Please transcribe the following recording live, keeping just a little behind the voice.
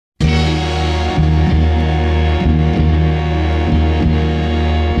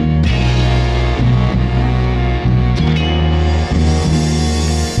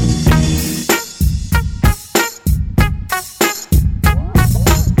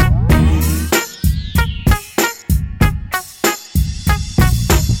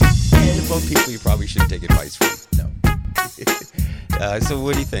take advice from. No. So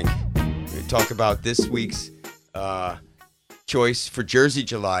what do you think? We talk about this week's choice for Jersey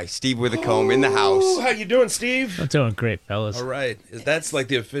July. Steve with a comb in the house. How you doing, Steve? I'm doing great, fellas. All right. That's like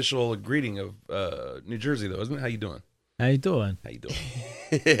the official greeting of New Jersey, though, isn't it? How you doing? How you doing? How you doing?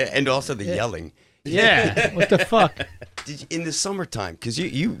 And also the yelling. Yeah. What the fuck? In the summertime, because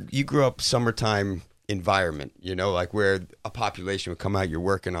you grew up summertime environment, like where a population would come out, you're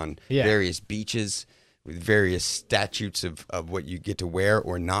working on various beaches with various statutes of what you get to wear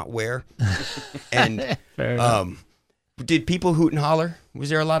or not wear. And did people hoot and holler?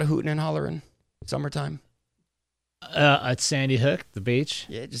 Was there a lot of hooting and hollering summertime? At Sandy Hook, the beach.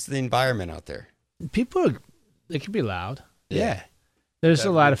 Yeah, just the environment out there. People, they can be loud. Yeah. There's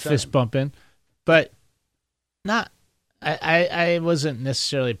a lot of fist bumping, but not. I wasn't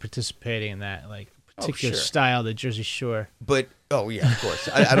necessarily participating in that particular style, the Jersey Shore. But of course.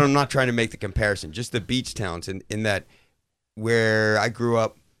 I'm not trying to make the comparison. Just the beach towns in that where I grew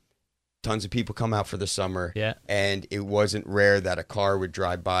up. Tons of people come out for the summer, and it wasn't rare that a car would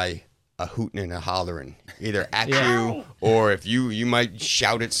drive by a hooting and a hollering, either at you or if you might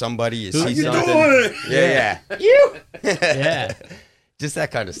shout at somebody, you see something. Doing? Yeah. You. Yeah. Just that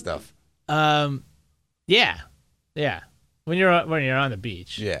kind of stuff. Yeah. When you're on the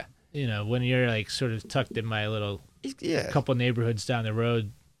beach. Yeah. When you're sort of tucked in my little couple neighborhoods down the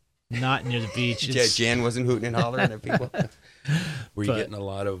road, not near the beach. Jan wasn't hooting and hollering at people. Were you getting a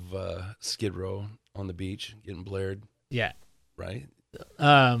lot of Skid Row on the beach, getting blared? Yeah. Right?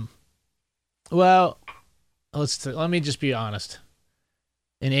 Well, let me just be honest.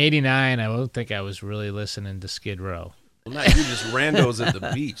 In '89, I don't think I was really listening to Skid Row. Well, not you, just randos at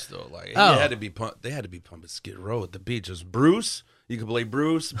the beach, though. They had to be pumping Skid Row at the beach. It was Bruce. You could play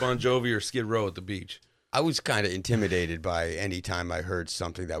Bruce, Bon Jovi, or Skid Row at the beach. I was kind of intimidated by any time I heard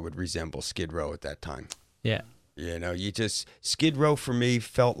something that would resemble Skid Row at that time. Yeah. Skid Row for me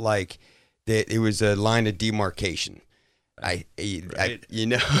felt like that it was a line of demarcation. You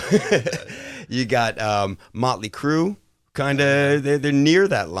got Motley Crue, kind of, they're near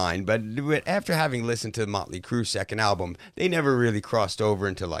that line, but after having listened to Motley Crue's second album, they never really crossed over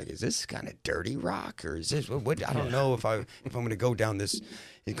into is this kind of dirty rock, or is this what? I don't know if I'm going to go down this,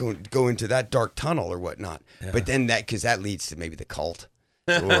 go into that dark tunnel or whatnot. Yeah. But then because that leads to maybe the Cult,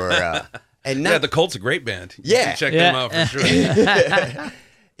 or. The Cult's a great band. You can check them out for sure.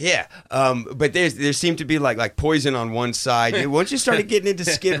 Yeah, but there seemed to be like Poison on one side. Once you started getting into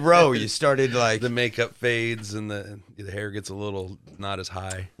Skid Row, you started the makeup fades and the hair gets a little not as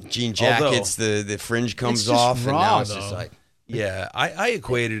high. Jean jackets, the fringe comes off, and now it's just I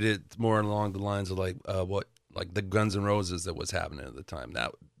equated it more along the lines of what the Guns N' Roses that was happening at the time.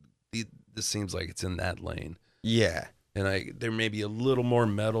 This seems like it's in that lane. Yeah. And there may be a little more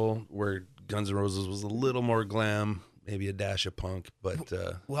metal where Guns N' Roses was a little more glam, maybe a dash of punk, but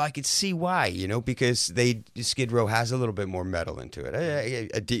I could see why, because Skid Row has a little bit more metal into it.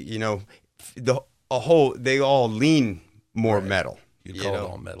 They all lean more metal. You'd call it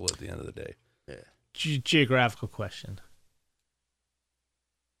all metal at the end of the day. Yeah. Geographical question.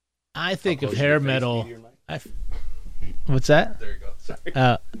 I think of hair metal. What's that? There you go. Sorry.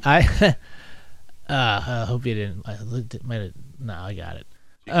 I hope you didn't. No, I got it.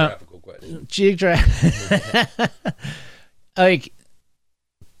 Geographical question.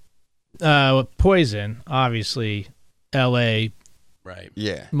 Poison, obviously, L.A. Right.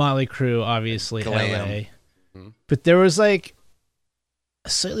 Yeah. Motley Crue, obviously, Glam. L.A. Mm-hmm. But there was a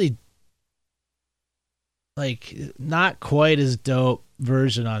slightly not quite as dope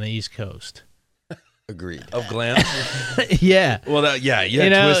version on the East Coast. Agreed. Of glam? Yeah. Well, you had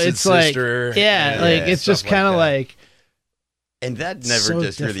Twisted Sister. It's just kind of and that never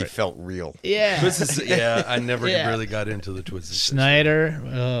just really felt real. Yeah. I never really got into the Twisted Sister.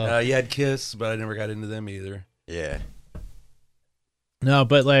 Snyder. You had Kiss, but I never got into them either. Yeah. No,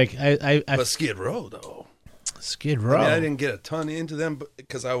 but but Skid Row, though. Skid Row. I didn't get a ton into them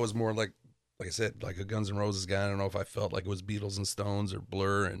because I was more like I said, a Guns N' Roses guy. I don't know if I felt like it was Beatles and Stones or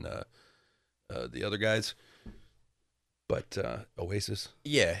Blur and the other guys. But Oasis.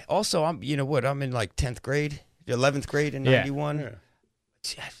 Yeah. Also, I'm in 10th grade, 11th grade in 91. Yeah.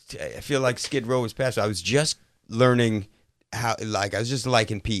 I feel like Skid Row was past. I was just learning how, I was just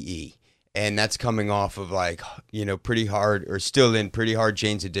liking PE. And that's coming off of pretty hard, or still in pretty hard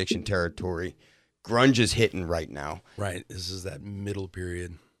Jane's Addiction territory. Grunge is hitting right now. Right. This is that middle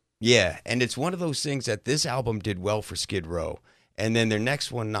period. Yeah. And it's one of those things that this album did well for Skid Row. And then their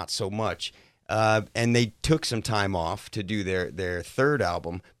next one, not so much. And they took some time off to do their third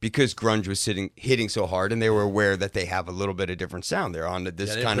album because grunge was hitting so hard, and they were aware that they have a little bit of different sound. They're on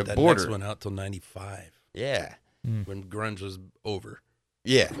this kind of border. Next one out till '95. Yeah, when grunge was over.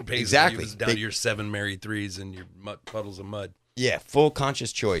 Yeah, basically, exactly. It was down to your 7 married threes and your puddles of mud. Yeah, full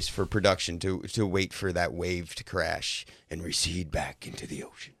conscious choice for production to wait for that wave to crash and recede back into the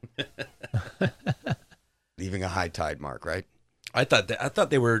ocean, leaving a high tide mark. Right. I thought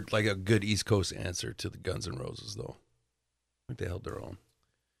they were like a good East Coast answer to the Guns N' Roses, though. I think they held their own.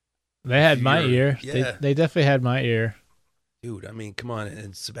 They had my ear. Yeah. They definitely had my ear. Dude, I mean, come on.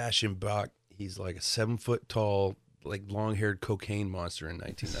 And Sebastian Bach, he's like a 7 foot tall, like long-haired cocaine monster in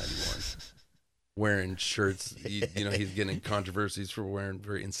 1991. Wearing shirts, you know, he's getting controversies for wearing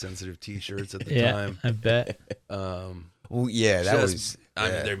very insensitive T-shirts at the time. I bet. Well, yeah, that was.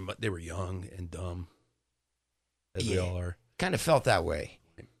 I mean, they were young and dumb, as we all are. Kind of felt that way,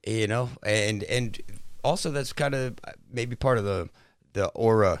 you know, and also that's kind of maybe part of the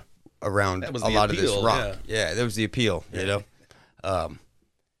aura around a lot of this rock. Yeah, that was the appeal, you know.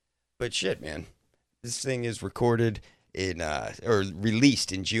 But shit, man, this thing is recorded or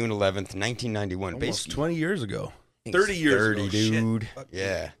released in June 11th, 1991. Almost basically 20 years ago. 30 years 30, ago. dude. Shit.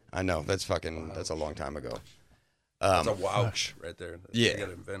 Yeah, I know. That's a long time ago. That's a wouch right there. Yeah. You got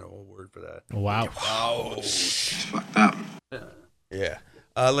to invent a whole word for that. Wow. Ouch. Fucked up. Yeah.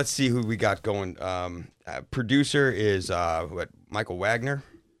 Let's see who we got going. Producer is Michael Wagner.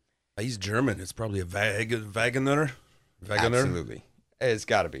 He's German. It's probably a Wagener. Absolutely. It's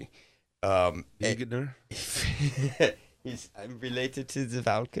got to be. Wagener. I'm related to the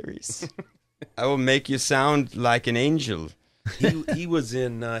Valkyries. I will make you sound like an angel. He was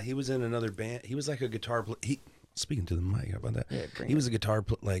in another band. He was like a guitar player. Speaking to the mic, how about that? Yeah, he was a guitar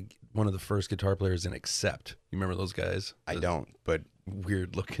like one of the first guitar players in Accept. You remember those guys? I don't, but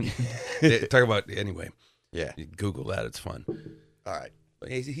weird looking. Talk about anyway. Yeah, you Google that; it's fun. All right. But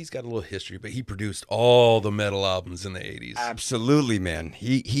he's got a little history, but he produced all the metal albums in the '80s. Absolutely, man.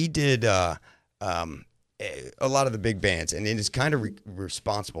 He did a lot of the big bands, and it is kind of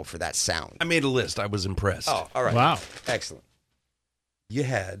responsible for that sound. I made a list. I was impressed. Oh, all right. Wow. Excellent. You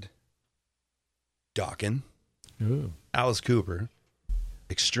had Dokken, Ooh. Alice Cooper,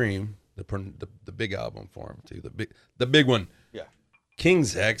 Extreme, the big album for him too, the big one. Yeah.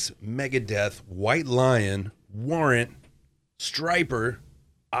 King's X, Megadeth, White Lion, Warrant, Stryper,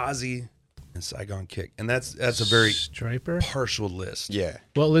 Ozzy, and Saigon Kick, and that's a very Stryper partial list. Yeah.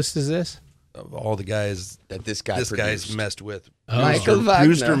 What list is this? Of all the guys that this guy's messed with. Oh. Michael Wagner.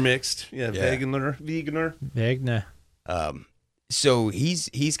 Brewster mixed. Yeah. Wegener. Wagner. So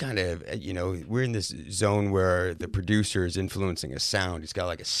he's kind of, you know, we're in this zone where the producer is influencing a sound. He's got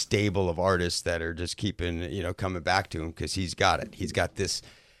like a stable of artists that are just keeping, you know, coming back to him because he's got it. He's got this.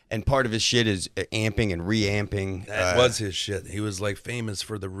 And part of his shit is amping and reamping. That was his shit. He was like famous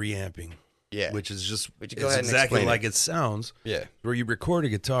for the reamping. Yeah. Which is just it's exactly like it sounds. Yeah. Where you record a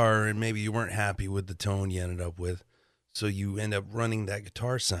guitar and maybe you weren't happy with the tone you ended up with. So you end up running that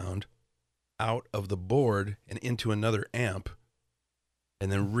guitar sound out of the board and into another amp. And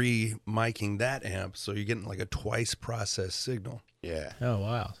then re-miking that amp, so you're getting like a twice processed signal. Yeah. Oh,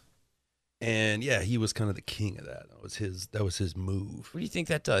 wow. And yeah, he was kind of the king of that. That was his move. What do you think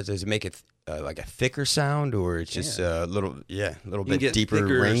that does? Does it make it like a thicker sound, or it's just a little bit get deeper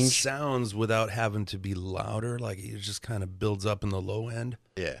thicker range sounds without having to be louder? Like it just kind of builds up in the low end.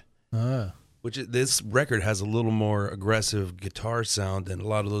 Yeah. This record has a little more aggressive guitar sound than a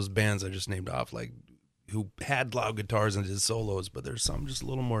lot of those bands I just named off, like who had loud guitars and did solos, but there's some just a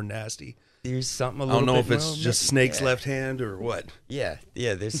little more nasty. There's something a I little don't know bit if it's just Snake's left hand or what. Yeah,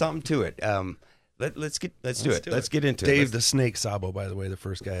 there's something to it. Let's do it. Let's get into it. Dave the Snake Sabo, by the way, the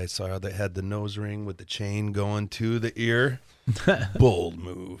first guy I saw that had the nose ring with the chain going to the ear. Bold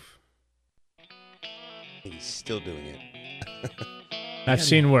move. He's still doing it. I've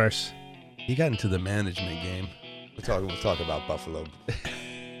seen worse. He got into the management game. We'll talk about Buffalo.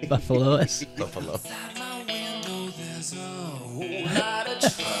 Buffaloes. Buffalo. There's a whole lot of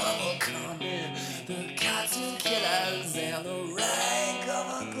trouble coming. The cartoon killers and the rank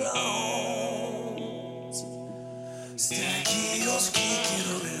of a clones. Stachyos kicking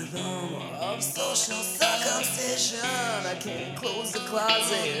a rhythm of social circumcision. I can't close the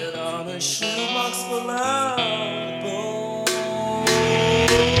closet on a shoebox full of bones.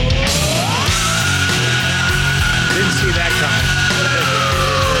 Didn't see that coming.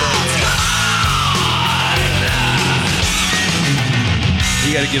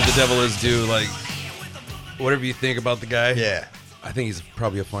 You got to give the devil his due. Like, whatever you think about the guy, Yeah. I think he's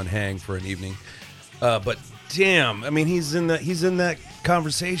probably a fun hang for an evening. But damn, I mean, he's in that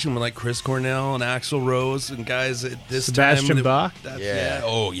conversation with like Chris Cornell and Axl Rose and guys at this Sebastian time. Bach? Yeah.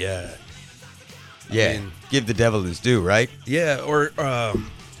 Oh, yeah. Yeah. Give the devil his due, right? Yeah, or,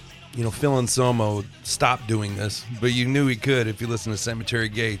 Phil Anselmo stopped doing this, but you knew he could if you listen to Cemetery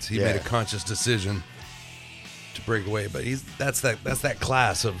Gates. He made a conscious decision to break away, but that's that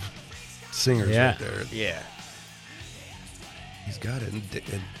class of singers right there. Yeah. He's got it.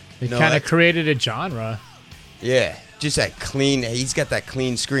 They kind of created a genre. Yeah. Just that clean. He's got that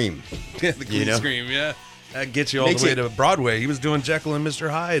clean scream. Yeah, the clean scream, yeah. That gets you all the way to Broadway. He was doing Jekyll and Mr.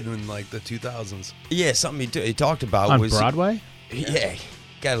 Hyde in like the 2000s. Yeah, something he talked about on was Broadway. Yeah,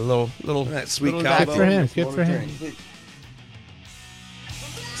 got a little that sweet little combo. Good for him. Good for him.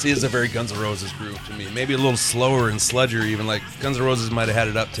 See, it's a very Guns N' Roses group to me. Maybe a little slower and sludgier, even. Like Guns N' Roses might have had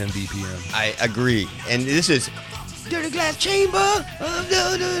it up 10 BPM. I agree. And this is Dirty Glass Chamber.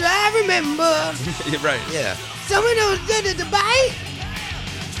 I remember. Yeah, right. Yeah. Someone did the bite.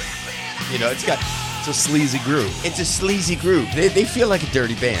 It's a sleazy groove. It's a sleazy groove. They feel like a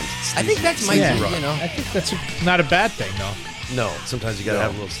dirty band. I think that's my Yeah. I I think that's not a bad thing, though. No, sometimes you gotta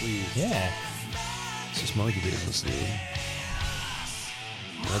have a little sleeve. Yeah. It's just monkey business, sleeve.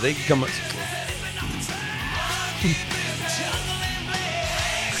 Now they can come up.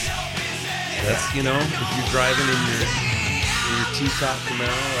 That's if you're driving in your T-top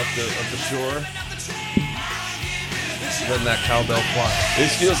Camaro up the shore, letting that cowbell fly.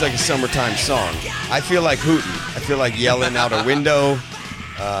 This feels like a summertime song. I feel like hooting. I feel like yelling out a window.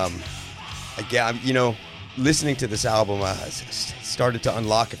 Again, listening to this album, I started to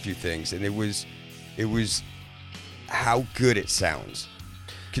unlock a few things, and it was how good it sounds,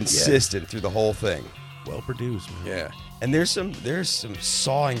 consistent through the whole thing. Well produced, man. Yeah, and there's some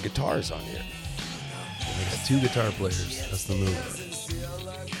sawing guitars on here. There's 2 guitar players. That's the move.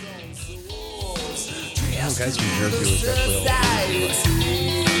 Guys from Jersey was definitely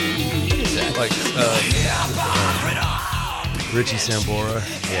like Richie Sambora.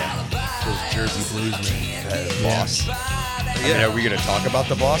 Yeah, Those Jersey blues men. Boss. I mean, are we going to talk about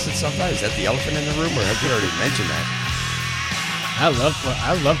the Boss at some time? Is that the elephant in the room, or have we already mentioned that? I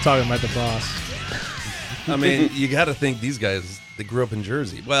love talking about the Boss. I mean, you got to think these guys, they grew up in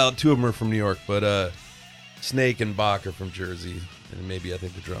Jersey. Well, 2 of them are from New York, but Snake and Bach are from Jersey, and maybe I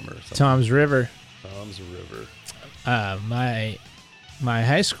think the drummer. Or something. Tom's River. Tom's River. My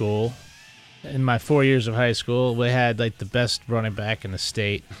high school, in my 4 years of high school, we had like the best running back in the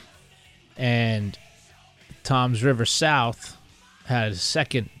state, and Tom's River South had the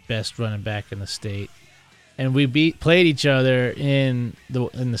second best running back in the state, and we played each other in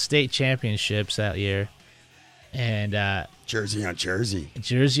the state championships that year, and Jersey on Jersey.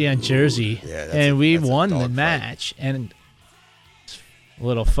 Yeah, and we won the match. And a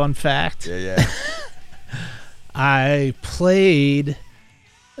little fun fact. Yeah. I played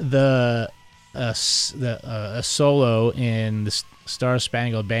a solo in the Star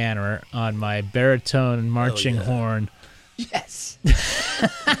Spangled Banner on my baritone marching horn. Yes.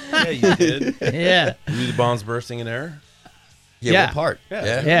 Yeah, you did. Yeah. You the bombs bursting in air? Yeah. What part?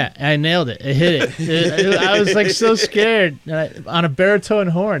 Yeah, I nailed it. I hit it. I was like so scared on a baritone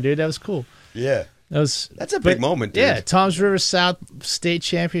horn, dude. That was cool. Yeah. That's a big moment, dude. Yeah, Tom's River South State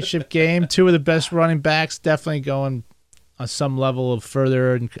Championship game. 2 of the best running backs, definitely going on some level of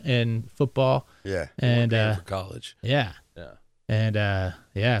further in football. Yeah. And for college. Yeah. Yeah. And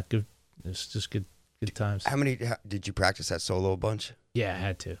good. It was just good times. How did you practice that solo a bunch? Yeah, I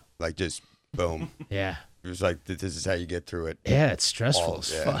had to. Like just boom. Yeah. It was like this is how you get through it. Yeah, it's stressful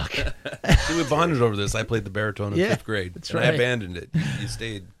as fuck. See, we bonded over this. I played the baritone in 5th grade. That's and right. I abandoned it. You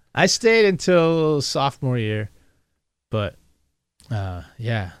stayed. I stayed until sophomore year, but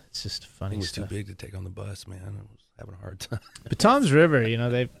it's just funny It was stuff. too big to take on the bus, man. I was having a hard time. But Tom's River,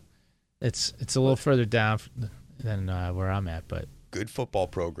 it's a little further down than where I'm at, but Good football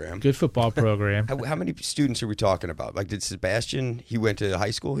program. good football program. How many students are we talking about? Like, did Sebastian? He went to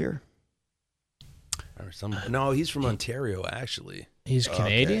high school here. No, he's from Ontario, actually. He's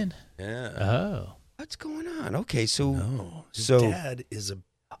Canadian. Yeah. Oh, What's going on? Okay, so No. His so dad is a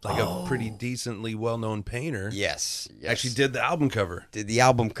pretty decently well-known painter. yes, Actually did the album cover. did the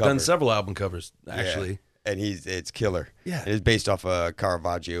album cover. Done several album covers, actually. Yeah. And it's killer. Yeah. And it's based off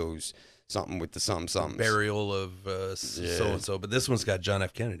Caravaggio's something with the something. Burial of so-and-so. But this one's got John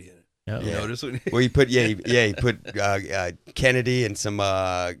F. Kennedy in it. yeah. You notice? Well, he put he put Kennedy and some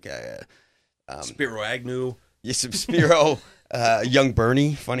Spiro Agnew. some Spiro, young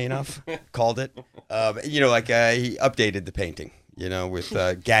Bernie. Funny enough, called it. He updated the painting.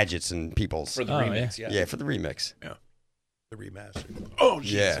 With gadgets and peoples. For the remix, yeah. Yeah, for the remix. Yeah. The remaster. Oh,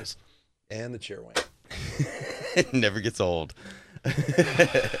 Yeah. Jesus. And the chair went. It never gets old.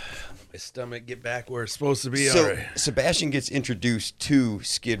 My stomach get back where it's supposed to be. So All right. Sebastian gets introduced to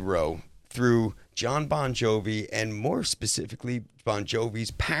Skid Row through John Bon Jovi, and more specifically Bon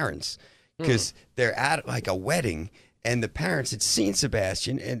Jovi's parents, because they're at like a wedding, and the parents had seen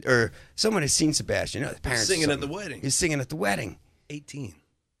Sebastian, or someone had seen Sebastian. The parents Singing at the wedding. He's singing at the wedding 18.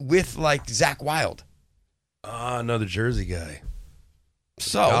 with like Zach Wilde. Another Jersey guy.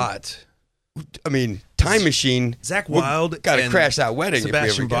 So Got. I mean, Time Machine. Zach Wilde got to and crash that wedding.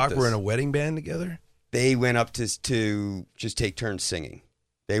 Sebastian if we ever Bach get were in this. a wedding band together? They went up to just take turns singing.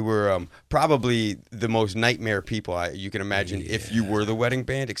 They were probably the most nightmare people you can imagine if you were the wedding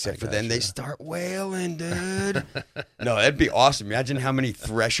band, except for then they start wailing, dude. No, that'd be awesome. Imagine how many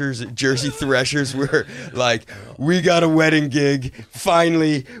Threshers, Jersey Threshers were like, we got a wedding gig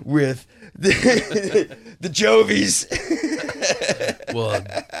finally with the Jovies. Well,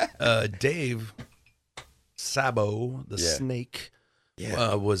 Dave Sabo, the Snake,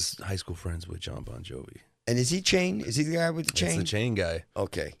 was high school friends with John Bon Jovi. And is he Chain? Is he the guy with the chain? That's the Chain guy.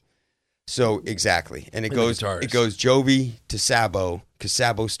 Okay. So exactly. And it And the goes guitarist. Jovi to Sabo, because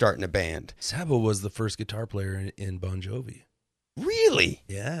Sabo's starting a band. Sabo was the first guitar player in Bon Jovi. Really?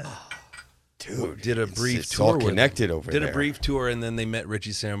 Yeah. Dude. Did a brief it's tour all with connected him. over Did there. a brief tour, and then they met Richie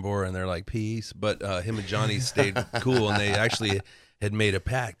Sambora, and they're like, peace. But him and Johnny stayed cool, and they actually had made a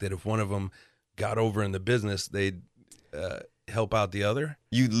pact that if one of them got over in the business, they'd help out the other.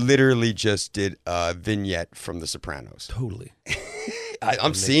 You literally just did a vignette from The Sopranos. Totally.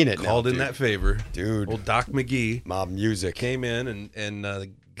 I'm seeing it now, Called in dude. that favor. Dude. Old Doc McGee Mob music. came in and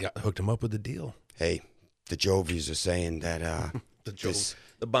hooked him up with the deal. Hey, the Jovies are saying that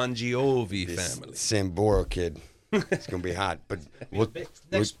The Bon Jovi this family. Sambora kid, it's going to be hot. But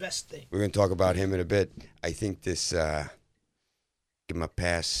Next best thing. we're going to talk about him in a bit. I think this, give him a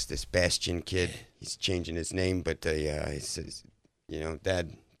pass, this Sebastian kid, he's changing his name, but he says,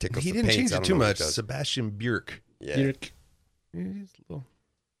 Dad tickles He the didn't paints. change I it don't too know what he much. does. Sebastian Björk. Yeah. Dirk. Yeah, he's a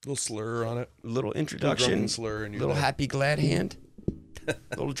little slur on it. Little Drunken introduction, slur in your little name. happy glad hand,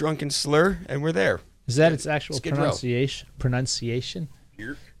 little drunken slur, and we're there. Is that its actual Skid Row. pronunciation?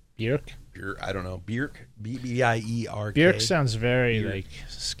 Björk. Björk. Björk. I don't know. Björk. Bierk. Björk sounds very Björk. like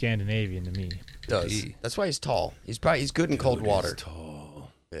Scandinavian to me. Does. That's why he's tall. He's good in cold water.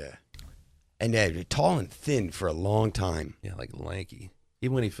 Tall. Yeah. And tall and thin for a long time. Yeah, like lanky.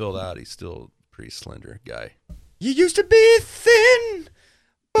 Even when he filled out, he's still a pretty slender guy. You used to be thin,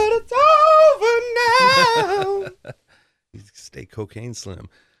 but it's over now. Stay cocaine slim.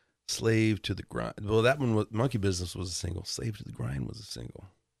 Slave to the Grind. Well, that one, Monkey Business was a single. Slave to the Grind was a single.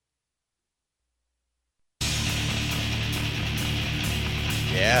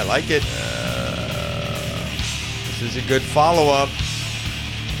 Yeah, I like it. This is a good follow-up.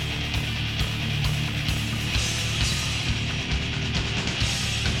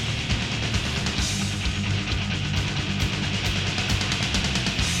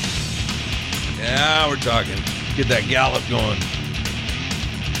 Now we're talking. Get that gallop going.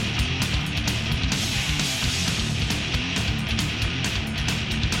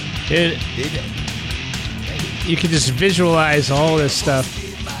 You can just visualize all this stuff.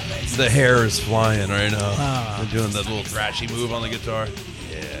 The hair is flying right now. Ah. They're doing that little thrashy move on the guitar.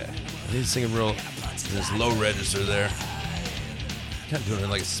 Yeah. He's singing real, this low register there. Kind of doing it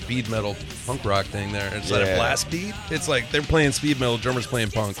like a speed metal punk rock thing there. Instead of Yeah. blast beat, it's like they're playing speed metal, drummers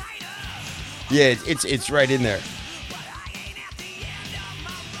playing punk. Yeah, it's right in there.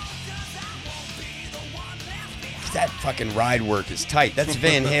 That fucking ride work is tight. That's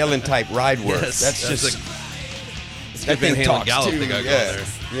Van Halen type ride work. Yes, that's that's just like- that Van thing Halen talks gallop too. they got going Yeah, there.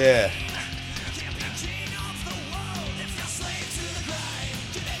 yeah.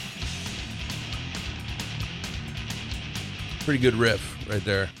 Pretty good riff right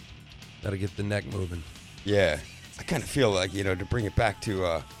there. Gotta get the neck moving. Yeah, I kind of feel like, to bring it back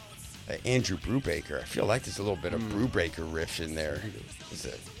to Andrew Brubaker, I feel like there's a little bit of Brubaker riff in there.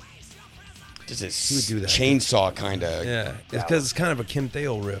 Just a would do that. chainsaw kind of. Yeah, it's because it's kind of a Kim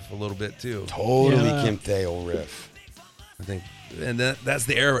Thale riff a little bit too. Totally Yeah. Kim Thale riff. I think, and that's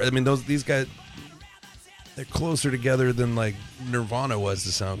the era. I mean, these guys, they're closer together than like Nirvana was to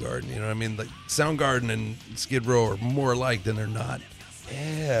Soundgarden. You know what I mean? Like Soundgarden and Skid Row are more alike than they're not.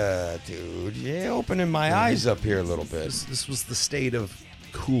 Yeah, dude. Yeah, opening my eyes up here a little bit. This was the state of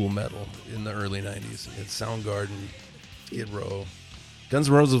cool metal in the early '90s. It's Soundgarden, Skid Row. Guns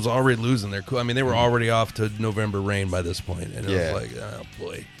N' Roses was already losing their cool. I mean, they were already off to November Rain by this point, and it was like, oh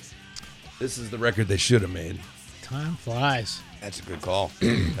boy, this is the record they should have made. Time flies. That's a good call.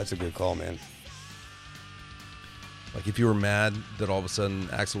 That's a good call, man. Like if you were mad that all of a sudden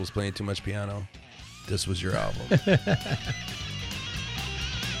Axl was playing too much piano, this was your album.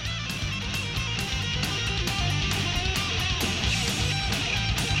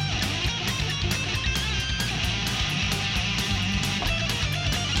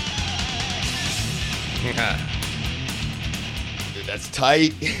 Dude, that's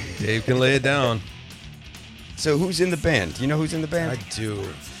tight. Dave can lay it down. So who's in the band? Do you know who's in the band? I do.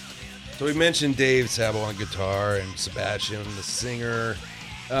 So we mentioned Dave Sabo on guitar and Sebastian, the singer.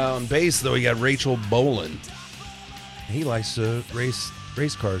 On bass, though, you got Rachel Boland. He likes to race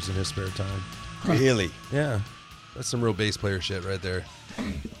cars in his spare time. Really? Yeah. That's some real bass player shit right there.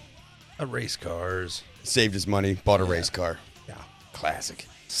 Race cars. Saved his money, bought a race car. Yeah. Classic.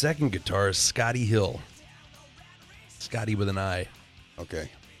 Second guitarist, Scotty Hill. Scotty with an I, Okay.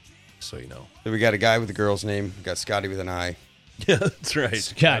 so you know. So we got a guy with a girl's name. We got Scotty with an I. Yeah, that's right.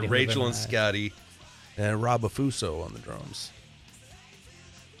 Scotty with Rachel an and I. Scotty. And Rob Afuso on the drums.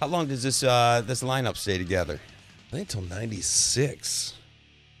 How long does this lineup stay together? I think until 96.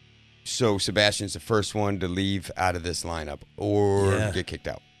 So Sebastian's the first one to leave out of this lineup or Yeah. get kicked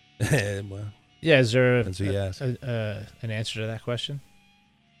out. Well, Yeah, is there That's what you asked. an answer to that question?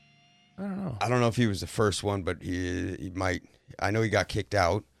 I don't know. I don't know if he was the first one, but he might. I know he got kicked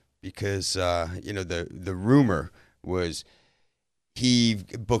out because the rumor was he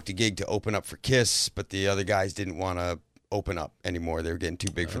booked a gig to open up for Kiss, but the other guys didn't want to open up anymore. They were getting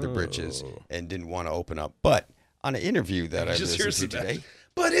too big for their britches and didn't want to open up. But on an interview that I listened to today,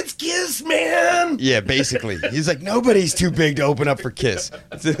 But it's Kiss, man! yeah, basically, he's like, nobody's too big to open up for Kiss.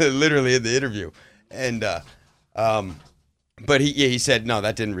 It's literally in the interview, and but he said no,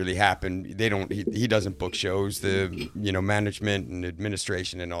 that didn't really happen. They don't. He doesn't book shows. The management and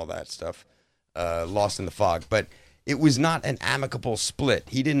administration and all that stuff lost in the fog. But it was not an amicable split.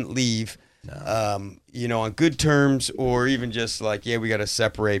 He didn't leave. On good terms, or even just like, yeah, we got to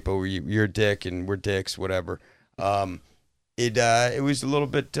separate, but you're a dick and we're dicks, whatever. It was a little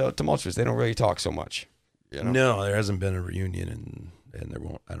bit tumultuous. They don't really talk so much. No, there hasn't been a reunion, and there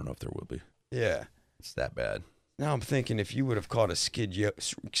won't. I don't know if there will be. Yeah. It's that bad. Now I'm thinking if you would have caught a Skid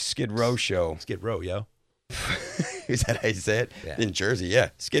Row show. Skid Row, yo. Is that how you say it? Yeah. In Jersey, yeah.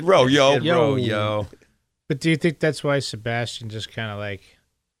 Skid Row, yo. Skid Row, yo. But do you think that's why Sebastian just kind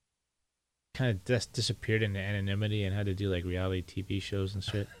of disappeared into anonymity and had to do like reality TV shows and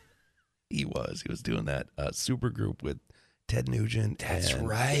shit? He was doing that super group with Ted Nugent. That's and,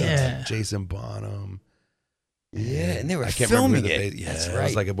 right. Yeah. Jason Bonham. Yeah, and they were I can't filming remember it. Yeah, That's it right.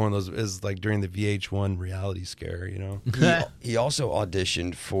 was like one of those. It was like during the VH1 reality scare, you know. He also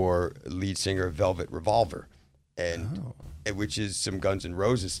auditioned for lead singer of Velvet Revolver, and which is some Guns N'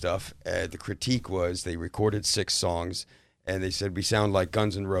 Roses stuff. The critique was they recorded 6 songs, and they said we sound like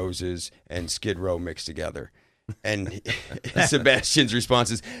Guns N' Roses and Skid Row mixed together. And Sebastian's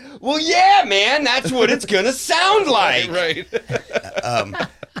response is, "Well, yeah, man, that's what it's gonna sound like." Right.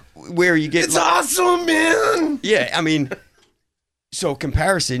 Where you get It's awesome, man. Yeah, I mean, so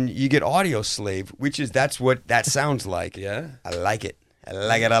comparison, you get Audio Slave, that's what that sounds like. Yeah. I like it. I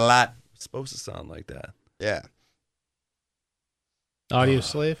like it a lot. It's supposed to sound like that. Yeah. Audio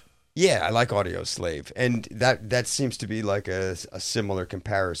Slave? Yeah, I like Audio Slave. And that seems to be like a similar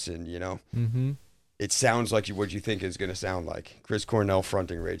comparison, Mm-hmm. It sounds like what you think is going to sound like. Chris Cornell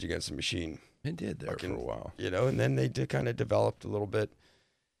fronting Rage Against the Machine. It did there for a while. And then they kind of developed a little bit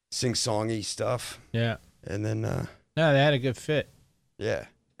sing-songy stuff. Yeah. And then, No, they had a good fit. yeah.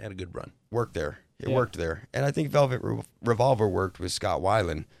 Had a good run. Worked there. It Yeah. worked there. And I think Velvet Revolver worked with Scott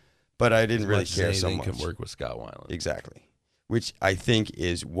Weiland, but I didn't really care so much. Can work with Scott Weiland. Exactly. Which I think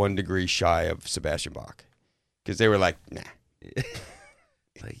is 1 degree shy of Sebastian Bach. Because they were like, nah.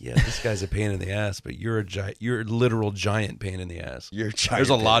 Like, yeah, this guy's a pain in the ass, but you're a literal giant pain in the ass. You're a giant There's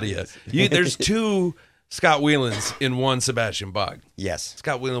a pain lot in of the you. ass. There's 2 Scott Weilands in one Sebastian Bach. Yes.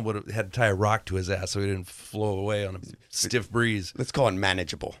 Scott Weiland would have had to tie a rock to his ass so he didn't flow away on a stiff breeze. Let's call it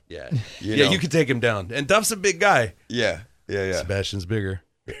manageable. Yeah. You know. You could take him down. And Duff's a big guy. Yeah. Sebastian's bigger.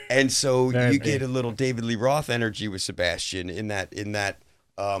 And so Very you big. get a little David Lee Roth energy with Sebastian in that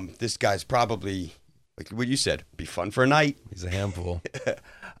this guy's probably, like what you said, be fun for a night. He's a handful.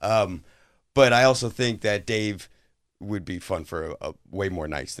 But I also think that Dave would be fun for a way more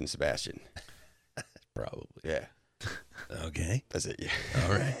nights than Sebastian. Probably. Yeah. Okay. That's it. Yeah.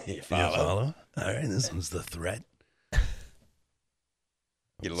 All right. You follow? All right. This one's the threat.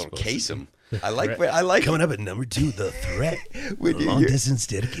 Get a little Supposed to case be. him. I like Coming up at number 2, the threat. when you- Long distance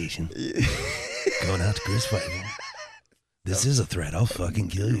dedication. Going out to Chris Feigl. This is a threat. I'll fucking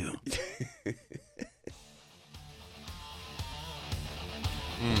kill you.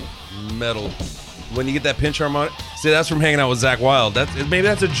 Metal. When you get that pinch harmonic, see, that's from hanging out with Zach Wilde. Maybe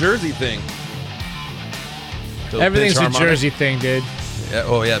that's a Jersey thing. The Everything's pinch a harmonic. Jersey thing, dude. Yeah,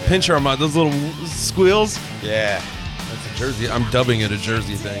 oh yeah, pinch harmonic. Those little squeals. Yeah. That's a Jersey. I'm dubbing it a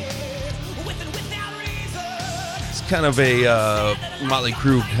Jersey thing. It's kind of a Motley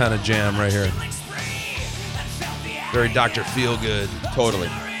Crue kind of jam right here. Very Dr. Feelgood. Totally.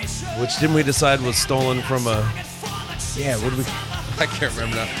 Which didn't we decide was stolen from a... Yeah, what do we... I can't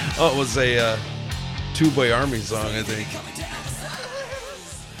remember now. Oh, it was a Two-Boy Army song, I think.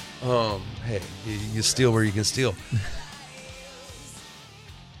 Hey, you steal where you can steal.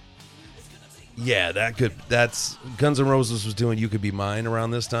 Yeah, that's Guns N' Roses was doing "You Could Be Mine"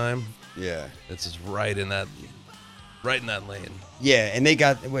 around this time. Yeah. It's just right in that lane. Yeah, and they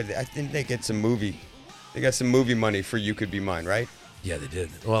got, I think they get some movie. They got some movie money for "You Could Be Mine," right? Yeah, they did.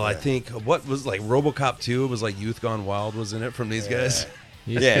 Well, I think what was like RoboCop 2, it was like Youth Gone Wild was in it from these guys.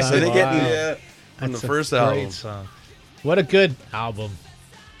 Yeah, so they're getting From That's the first a great album. song. What a good album.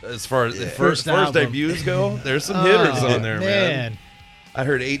 As far as the First first album. debuts go, there's some hitters on there, man. I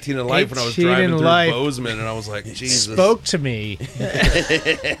heard 18 in Life when I was 18 driving in through Life Bozeman, and I was like, Jesus. Spoke to me.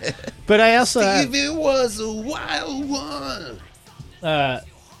 But I also have, It was a wild one.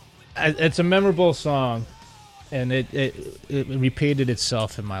 it's a memorable song, and it repeated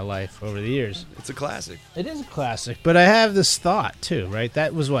itself in my life over the years. It's a classic. It is a classic, but I have this thought too, right?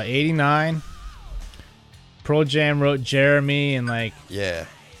 That was what, 89? Pearl Jam wrote Jeremy in like Yeah.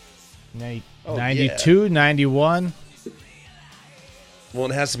 92, 91. Well,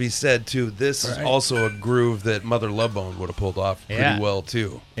 it has to be said, too, this is also a groove that Mother Love Bone would have pulled off pretty well,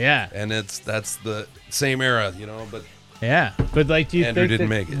 too. Yeah. And that's the same era, but Yeah. But like, do you Andrew think didn't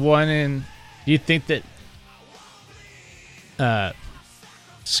that make it. do you think that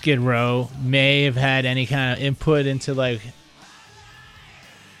Skid Row may have had any kind of input into like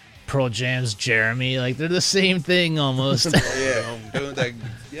Pearl Jam's Jeremy? Like, they're the same thing almost.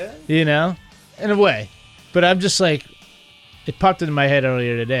 Yeah. You know, in a way. But I'm just like, it popped into my head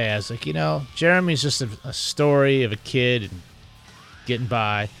earlier today. I was like, Jeremy's just a story of a kid and getting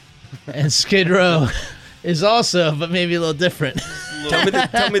by, and Skid Row is also, but maybe a little different.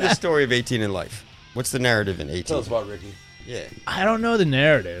 Tell me the story of 18 in Life. What's the narrative in 18? Tell us about Ricky. Yeah. I don't know the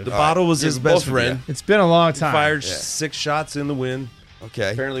narrative. The bottle was his best both of you. friend. It's been a long time. Fired 6 shots in the wind.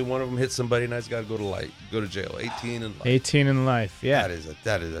 Okay. Apparently, one of them hit somebody, and I just got to go to jail. 18 and life. 18 in life. Yeah.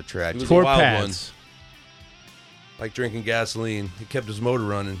 That is a tragedy. It was Poor a wild pads. Like drinking gasoline. It kept his motor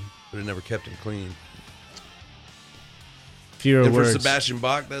running, but it never kept him clean. Fewer And for words. Sebastian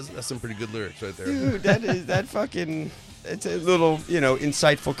Bach, that's some pretty good lyrics right there. Dude, it's a little,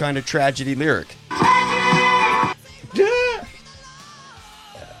 insightful kind of tragedy lyric.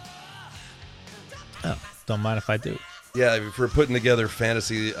 Oh, don't mind if I do. Yeah, if we're putting together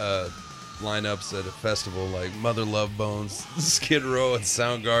fantasy lineups at a festival like Mother Love Bones, Skid Row, and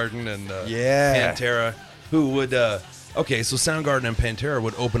Soundgarden, and Pantera, who would... okay, so Soundgarden and Pantera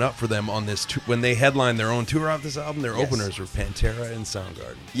would open up for them on this... when they headlined their own tour off this album, their openers were Pantera and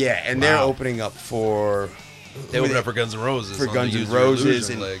Soundgarden. Yeah, and they're opening up for... They opened up for Guns N' Roses. For on Guns the N' Use Your Roses.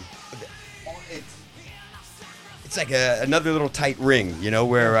 Illusion And leg. it's like another little tight ring,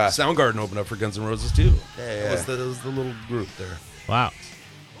 where... Soundgarden opened up for Guns N' Roses, too. Yeah. That was the little group there. Wow.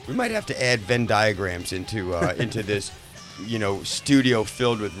 We might have to add Venn diagrams into this, studio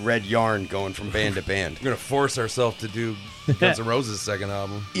filled with red yarn going from band to band. We're going to force ourselves to do Guns N' Roses' second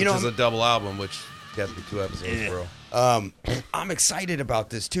album, which is a double album, which has to be 2 episodes, bro. I'm excited about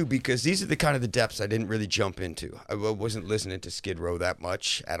this, too, because these are the kind of the depths I didn't really jump into. I wasn't listening to Skid Row that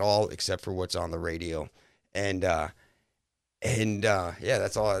much at all, except for what's on the radio. And that's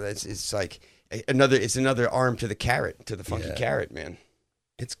all. It's like another arm to the carrot, to the funky carrot, man.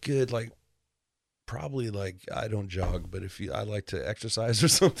 It's good, probably I don't jog, but I like to exercise or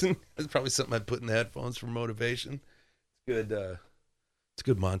something. It's probably something I'd put in the headphones for motivation. It's good. It's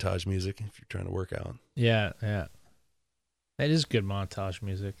good montage music if you're trying to work out. Yeah, yeah. That is good montage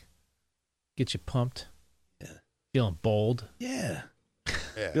music. Get you pumped. Yeah. Feeling bold. Yeah.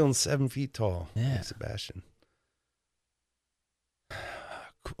 Feeling 7 feet tall. Yeah. Like Sebastian.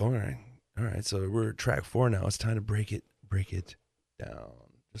 All right. So we're at track 4 now. It's time to break it down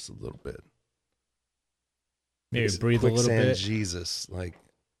just a little bit. Maybe breathe a little Quicksand bit. Jesus,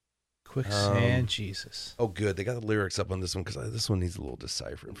 Quicksand Jesus. Oh, good. They got the lyrics up on this one because this one needs a little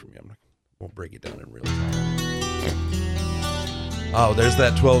deciphering from me. Won't break it down in real time. Oh, there's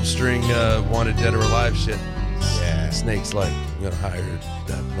that 12-string Wanted Dead or Alive shit. Yeah. Snake's like, I'm gonna hire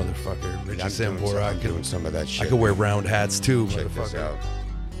that motherfucker. Richie Sambora. I'm doing some of that shit. I could wear round hats too, Check this motherfucker. out.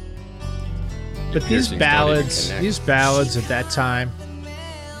 But these piercings don't even ballads, connect. at that time,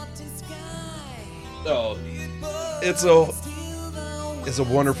 Oh, it's a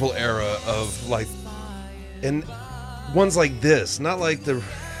wonderful era of and ones like this. Not like there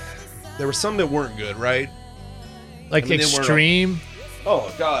were some that weren't good, right? like they weren't all- extreme,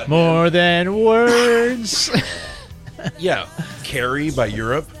 Oh God, more than words. yeah. Carrie by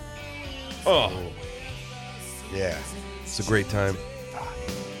Europe. Oh, Yeah. It's a great time.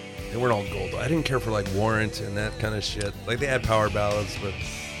 They weren't all gold. I didn't care for like Warrant and that kind of shit. Like they had power ballads, but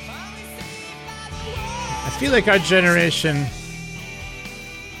I feel like our generation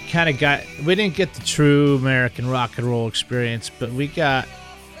kind of we didn't get the true American rock and roll experience, but we got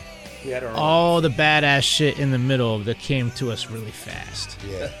all the badass shit in the middle that came to us really fast.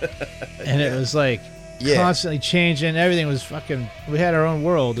 Yeah. And it was like constantly changing. Everything was fucking, we had our own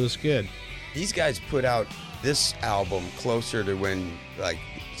world. It was good. These guys put out this album closer to when like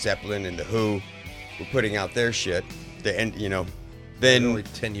Zeppelin and the Who were putting out their shit. Then only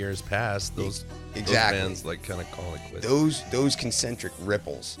 10 years passed. Those bands like kind of call it quits. Those concentric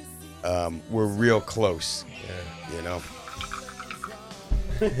ripples were real close. Yeah. You know.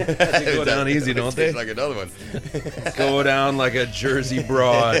 They go down easy, don't they? It's like another one. Go down like a Jersey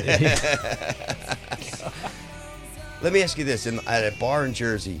broad. Let me ask you this: at a bar in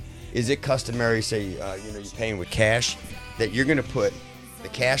Jersey, is it customary, say, you're paying with cash, that you're going to put the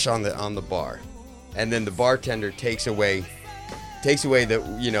cash on the bar, and then the bartender takes away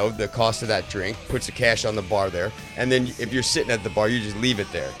the cost of that drink, puts the cash on the bar there, and then if you're sitting at the bar, you just leave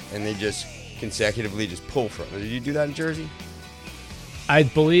it there, and they just consecutively just pull from it. Did you do that in Jersey? I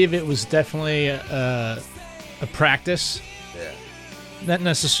believe it was definitely a practice. Yeah. Not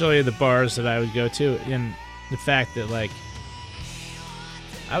necessarily the bars that I would go to, and the fact that like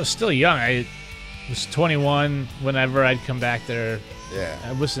I was still young. I was 21 whenever I'd come back there. Yeah.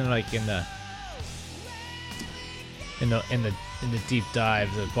 I wasn't like in the deep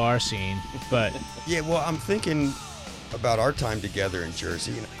dive, the bar scene, but Yeah, well, I'm thinking about our time together in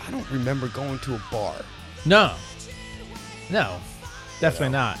Jersey, and I don't remember going to a bar. no, definitely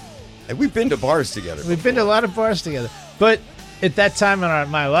not. And we've been to bars together. We've been to a lot of bars together, but at that time in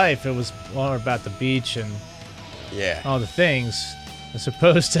my life, it was more about the beach and all the things, as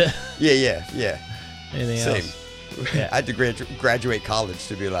opposed to Yeah. anything Same. else. Yeah. I had to graduate college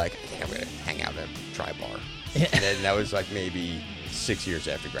to be like, I'm going to hang out at a tri bar. Yeah. And then that was like maybe 6 years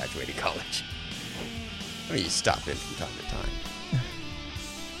after graduating college. I mean, you stop in from time to time.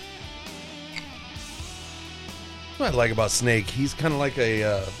 What I like about Snake, he's kind of like he's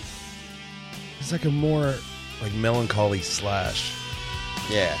like a more like melancholy Slash.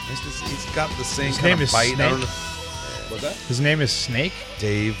 Yeah. He's got the same His kind name of is bite. I don't Snake? know. What's that? His name is Snake.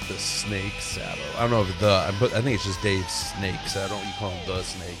 Dave the Snake Saddle. I don't know if I think it's just Dave Snake Saddle. You call him the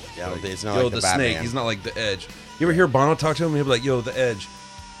Snake. Yeah, Like, it's not yo, like the Snake. Batman. He's not like the Edge. You ever hear Bono talk to him? He'll be like, yo, the Edge.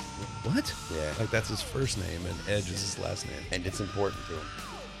 What? Yeah. Like that's his first name, and Edge is his last name. And it's important to him.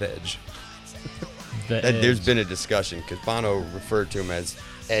 The Edge. There's been a discussion because Bono referred to him as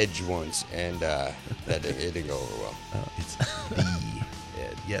Edge once, and that it didn't go over well. It's the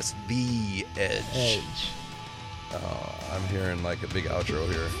Edge. Yes, the Edge. I'm hearing like a big outro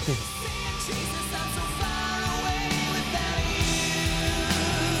here.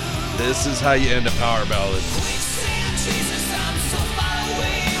 This is how you end a power ballad.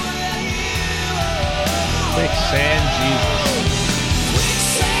 Quicksand Jesus.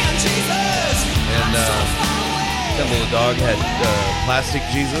 And Temple of the Dog had Plastic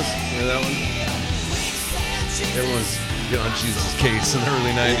Jesus. You know that one? Everyone's getting on Jesus' case in the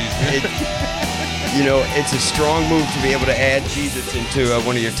early 90s. It's a strong move to be able to add Jesus into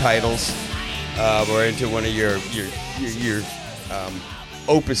one of your titles or into one of your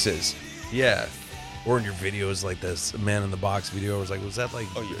opuses. Yeah. Or in your videos, like this Man in the Box video, was like, was that like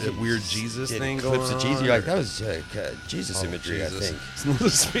a weird Jesus thing? Clips going of Jesus. on, You're like, or- that was Jesus imagery, Jesus. I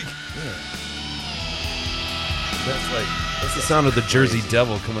think. That's the sound of the Jersey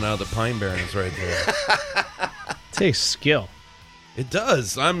Devil coming out of the Pine Barrens right there. Takes skill. It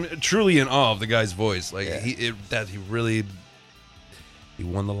does. I'm truly in awe of the guy's voice. Like Yeah. he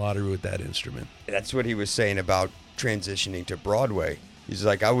won the lottery with that instrument. That's what he was saying about transitioning to Broadway. He's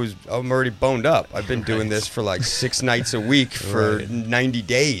like, I'm already boned up. I've been doing this for like 6 nights a week for 90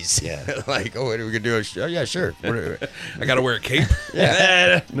 days. Yeah. Like, oh, what are we going to do? A show? Yeah, sure. I got to wear a cape.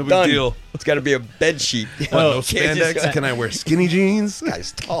 Yeah. No big Done. deal. It's got to be a bed sheet. What, no spandex? Can I wear skinny jeans? This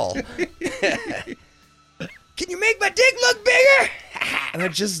guy's tall. Can you make my dick look bigger? And I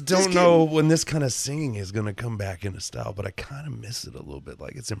just don't know when this kind of singing is going to come back into style, but I kind of miss it a little bit.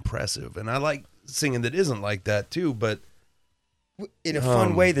 Like, it's impressive. And I like singing that isn't like that, too, but... In a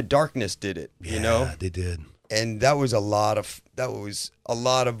fun way, the Darkness did it, Yeah, you know? they did. And that was a lot of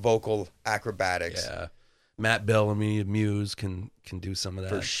vocal acrobatics. Yeah. Matt Bellamy of Muse can do some of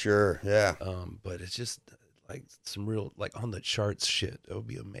that. For sure, yeah. But it's just like some real, like on the charts shit. That would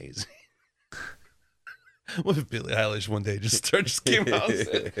be amazing. What if Billie Eilish one day just came out and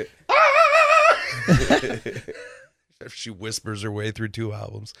said, "Ah!" She whispers her way through 2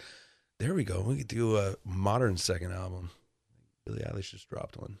 albums. There we go. We could do a modern second album. Billie Eilish just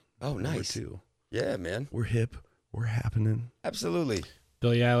dropped one. Oh, nice. Number 2. Yeah, man. We're hip. We're happening. Absolutely.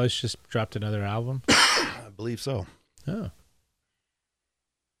 Billie Eilish just dropped another album. I believe so. Oh.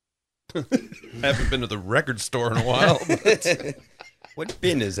 I haven't been to the record store in a while. But What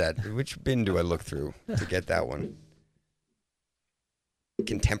bin is that? Which bin do I look through to get that one?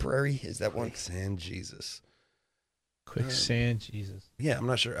 Contemporary? Is that one? Quicksand Jesus. Quicksand, Jesus. Yeah, I'm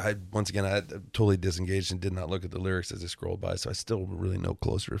not sure. I totally disengaged and did not look at the lyrics as I scrolled by, so I still really no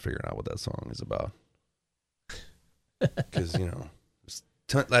closer to figuring out what that song is about. Because,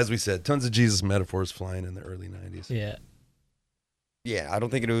 as we said, tons of Jesus metaphors flying in the early 90s. Yeah. Yeah, I don't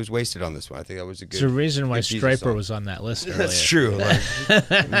think it was wasted on this one. I think that was a good. There's a reason why good Jesus Striper song. was on that list earlier. That's true. Like,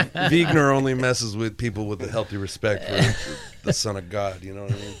 Wegner only messes with people with a healthy respect for the Son of God. You know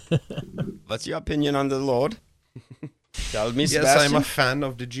what I mean? What's your opinion on the Lord? Tell me, Yes, Sebastian. I'm a fan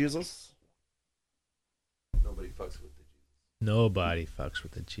of the Jesus. Nobody fucks with the Jesus. Nobody fucks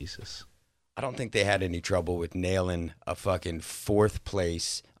with the Jesus. I don't think they had any trouble with nailing a fucking 4th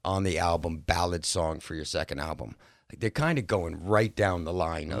place on the album ballad song for your second album. Like they're kind of going right down the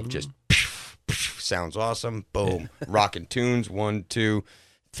line of just sounds awesome, boom, rocking tunes, 1, 2,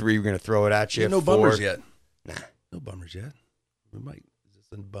 3. We're gonna throw it at you. No 4. bummers yet. Nah. No bummers yet. We might. Is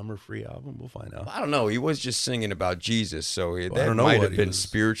this a bummer-free album? We'll find out. I don't know. He was just singing about Jesus, so that I don't know might what have he been was-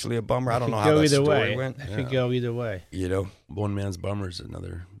 spiritually a bummer. I don't know how Go that either story way. went. It could go either way. You know, One man's bummer is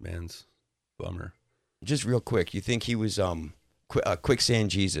another man's bummer. just real quick, you think he was Quicksand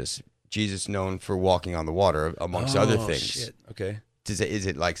Jesus? Jesus known for walking on the water, amongst other things. Shit. Okay. Is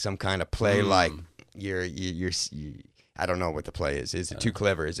it like some kind of play? Like you're I don't know what the play is. Is it too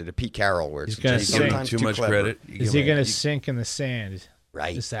clever? Is it a Pete Carroll where it's He's gonna just sing. sometimes Too much clever? credit. Is he going to sink in the sand?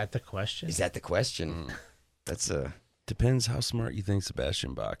 Right? Is that the question? Is that the question? That's a Depends how smart you think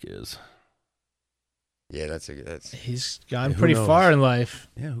Sebastian Bach is. yeah. That's He's gone Yeah, who pretty knows? far in life.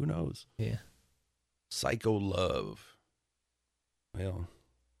 Yeah, who knows? Yeah. Psycho Love. Well,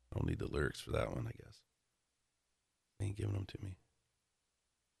 I don't need the lyrics for that one, I guess. They ain't giving them to me.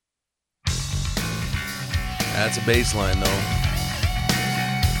 That's a bass line, though.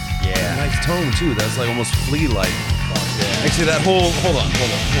 yeah. Nice tone, too. That's like almost flea-like. Actually, that whole... Hold on.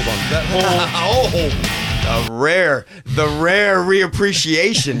 That whole... The rare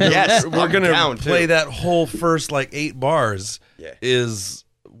reappreciation. Yes, We're I'm going down, to play too. that whole first, 8 bars. Yeah.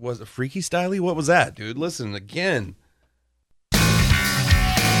 Was it Freaky Styley? What was that, dude? Listen, again.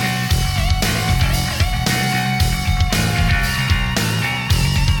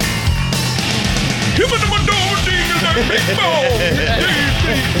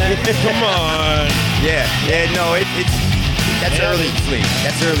 Come on. Yeah. No, that's early Fleet.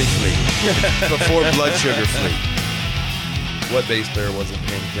 That's early Fleet. Before Blood Sugar Fleet. What bass player wasn't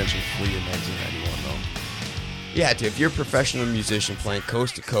paying attention to Flea in 1991, though? Yeah, if you're a professional musician playing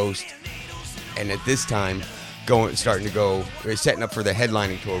coast to coast, and at this time setting up for the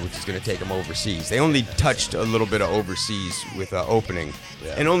headlining tour, which is going to take them overseas. They only touched a little bit of overseas with opening,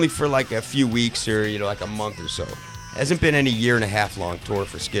 and only for a few weeks or a month or so. Hasn't been any 1.5 year long tour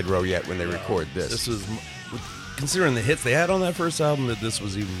for Skid Row yet when they record this. This was, considering the hits they had on that first album, that this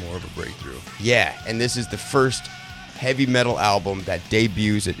was even more of a breakthrough. Yeah, and this is the first heavy metal album that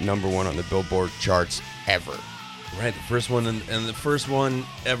debuts at #1 on the Billboard charts ever. Right, the first one and the first one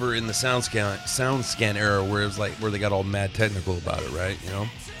ever in the SoundScan era, where it was where they got all mad technical about it, right? You know,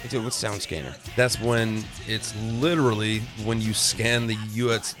 What's Sound Scanner? that's when it's literally when you scan the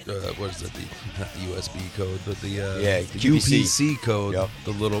what is it? Not the USB code, but the QPC. UPC code. Yep.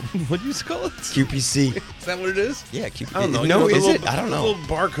 The little what do you call it? QPC. Is that what it is? Yeah, QPC. I don't know. No, the is little- it? I don't the know. little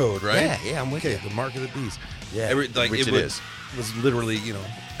barcode, right? Yeah, I'm with Okay, you. the mark of the beast. Yeah, which it is. Was literally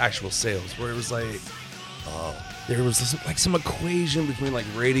actual sales, where it was there was some equation between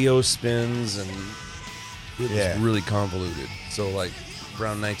radio spins, and it was really convoluted. So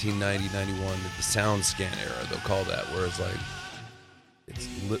around 1990, 91, the SoundScan era, they'll call that, where it's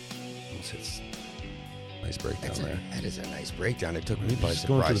it's nice breakdown there. That is a nice breakdown. It took me by Just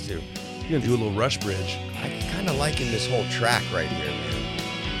going for surprise too. You're gonna do a little Rush bridge. I'm kind of liking this whole track right here,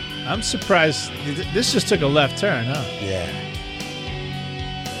 man. I'm surprised. This just took a left turn, huh? Yeah.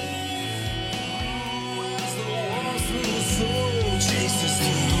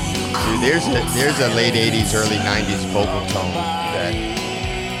 Dude, there's a late 80s, early 90s vocal tone that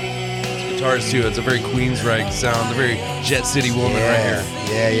Guitars too. It's a very Queensryche sound. A very Jet City Woman right here.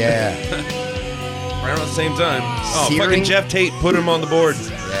 Yeah. Right around the same time. Oh, Searing? fucking Jeff Tate put him on the board.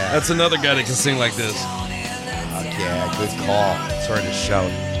 Yeah. That's another guy that can sing like this. Fuck yeah, good call. It's hard to shout.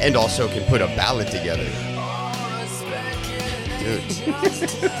 And also can put a ballad together. Dude,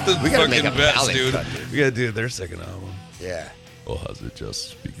 The we gotta make fucking a best, ballad dude. cut, dude. We gotta do their second album. yeah. Well, has it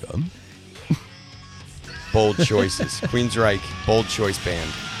just begun? Bold choices. Queensryche, bold choice band.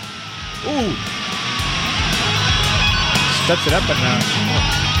 Ooh. Steps it up a notch.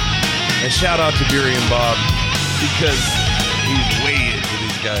 And shout out to Beery and Bob because he's way into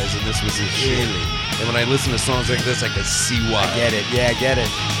these guys, and this was his shit. Really? And when I listen to songs like this, I can see why. I get it. Yeah, I get it.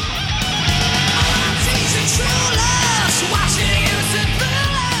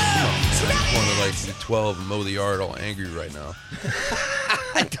 I just want to like be 12 and mow the yard all angry right now.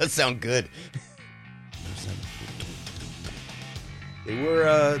 That does sound good. They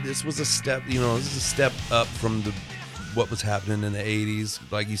were. This was a step. This is a step up from what was happening in the 80s.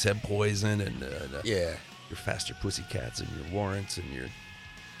 Like you said, Poison and Yeah. your Faster Pussycats and your Warrants and your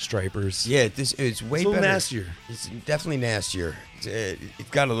Stripers. Yeah, it's way It's a little better. nastier. It's definitely nastier. It's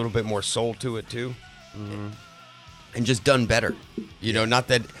got a little bit more soul to it too, and just done better. Not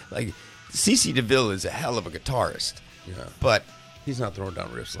that like CeCe DeVille is a hell of a guitarist, Yeah. but He's not throwing down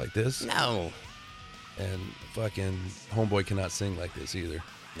riffs like this. no, And fucking Homeboy cannot sing like this either.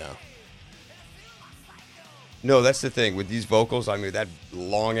 no, that's the thing with these vocals. I mean, that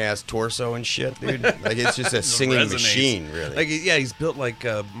long ass torso and shit, dude. Like it's just a singing resonates. machine, really. Like, yeah, he's built like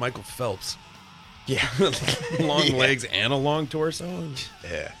Michael Phelps. yeah, Long Yeah. legs and a long torso.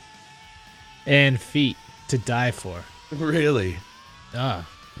 yeah. And feet to die for. Really? Ah,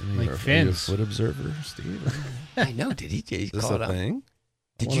 like Are you a fins. foot observer, Steve? I know. Did he Is this call it a out? thing?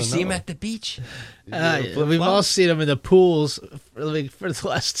 Did I you wanna see him know. at the beach? We've all seen them in the pools for the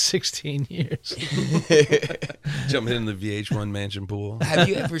last 16 years. Jumping in the VH1 mansion pool. Have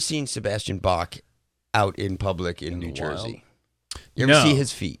you ever seen Sebastian Bach out in public in New the wild? Jersey? You ever No. see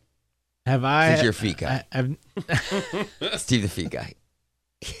his feet? Have I? He's your feet guy. I've, Steve the feet guy.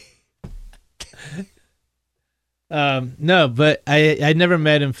 no, but I never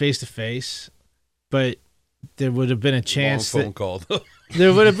met him face to face. But there would have been a chance Long that phone call. Though.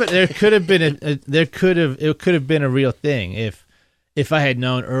 it could have been a real thing if I had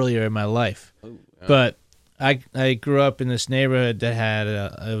known earlier in my life. But I grew up in this neighborhood that had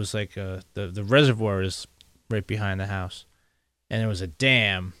it was like the reservoir is right behind the house, and there was a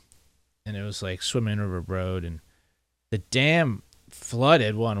dam, and it was like Swimming River Road, and the dam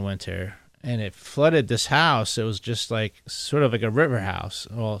flooded one winter, and it flooded this house. It was just like sort of like a river house.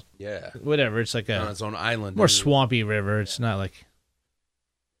 Well, Yeah. whatever. It's like On a its own island. more swampy river. It's not like,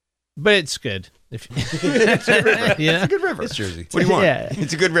 but it's good. If It's a good river. Yeah. It's a good river. It's Jersey. What do you want? Yeah.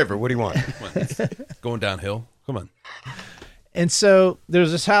 It's a good river. What do you want? Come on. It's going downhill. Come on. And so there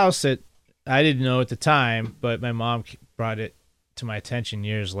was this house that I didn't know at the time, but my mom brought it to my attention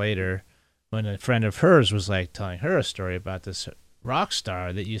years later when a friend of hers was like telling her a story about this rock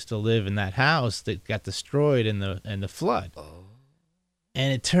star that used to live in that house that got destroyed in the flood.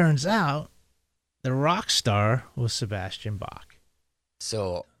 And it turns out the rock star was Sebastian Bach.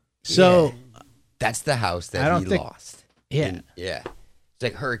 So So that's the house I that don't he think- lost. yeah, Yeah. It's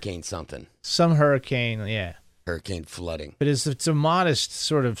like hurricane something. some hurricane, yeah. Hurricane flooding. But it's a modest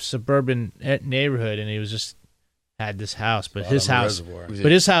sort of suburban neighborhood, and he was just had this house, but his On the house, reservoir.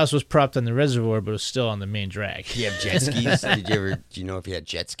 but his house was propped on the reservoir, but it was still on the main drag. Do you have jet skis? Do you know if he had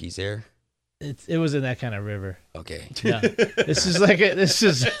jet skis there? It was in that kind of river. Okay. No, this is like this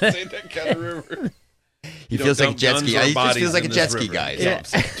is Ain't that kind of river. He You feels don't like a dump jet guns ski. or He just bodies feels like a in jet this ski river. guy. Yeah.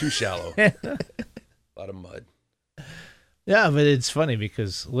 Too shallow. A lot of mud. yeah, but it's funny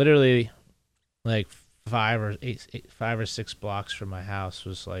because literally, like 5 or 6 blocks from my house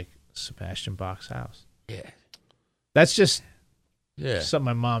was like Sebastian Bach's house. Yeah. That's just Yeah. something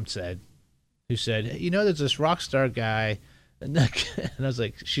my mom said, who said, hey, there's this rock star guy. And I was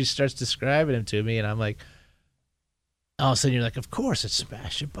like, she starts describing him to me, and I'm like, all of a sudden you're like, of course, it's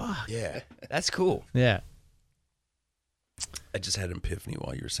Sebastian Bach. Yeah. That's cool. Yeah. I just had an epiphany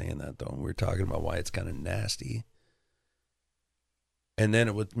while you were saying that, though. We were talking about why it's kind of nasty. And then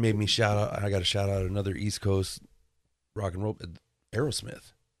it made me shout out. I got to shout out another East Coast rock and roll,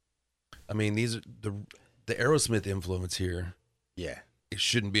 Aerosmith. I mean, these are the Aerosmith influence here. Yeah. It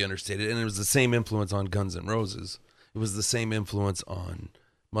shouldn't be understated. And it was the same influence on Guns N' Roses. It was the same influence on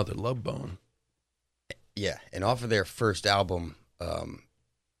Mother Love Bone. Yeah. And off of their first album,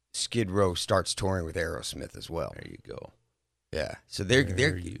 Skid Row starts touring with Aerosmith as well. There you go. Yeah. So There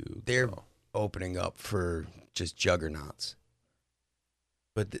they're you go. opening up for just juggernauts.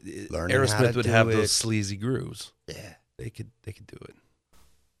 But Learning how Aerosmith to would do have it. those sleazy grooves. Yeah. They could do it.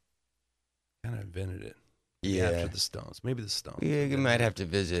 Kind of invented it. Yeah. After the Stones. Maybe the Stones. Yeah, you might have to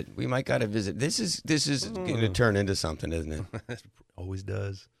visit. We might got to visit. This is going to turn into something, isn't it? Always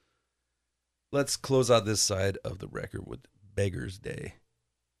does. Let's close out this side of the record with Beggar's Day.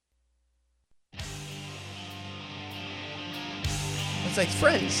 It's like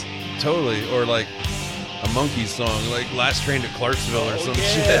Friends. Totally. Or like a Monkey song, like Last Train to Clarksville or some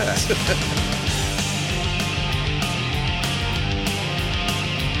yeah. shit.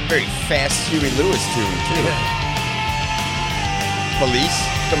 Very fast Huey Lewis tune, too. Police.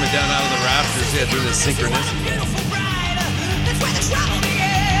 Coming down out of the rafters, yeah, through the synchronicity.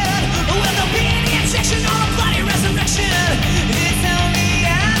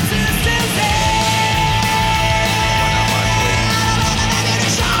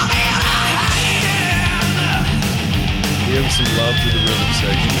 Give some love to the rhythm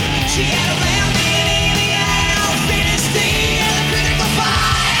section.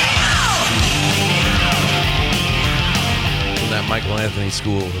 From that Michael Anthony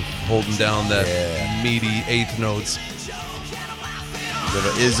school of holding down that meaty eighth notes.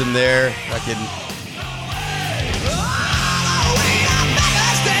 Little ism there. Fucking.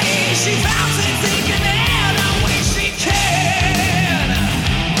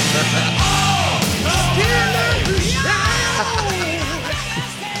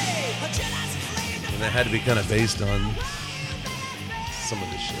 And that had to be kind of based on some of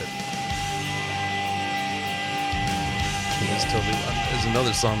this shit. That's totally. There's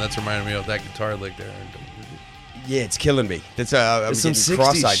another song that's reminding me of that guitar lick there. Yeah, it's killing me. That's I'm Some getting 60s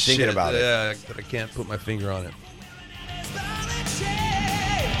cross-eyed shit, thinking about it. Yeah, but I can't put my finger on it.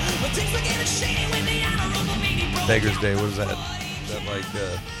 Beggar's Day. What is that? Is that like?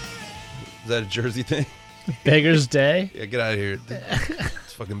 Is that a Jersey thing? Beggar's Day? Yeah, get out of here.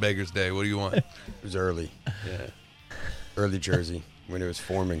 It's fucking Beggar's Day. What do you want? It was early. Yeah. Early Jersey when it was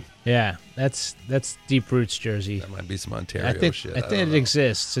forming. Yeah, that's Deep Roots Jersey. That might be some Ontario I think shit. I think it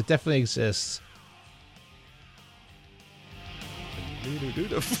exists. It definitely exists.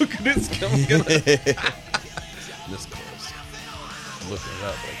 The fuck is this coming? This close. I'm looking it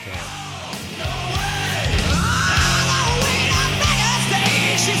up, but I can't.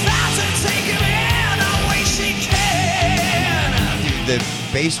 The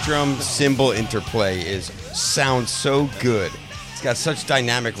bass drum cymbal interplay sounds so good. It's got such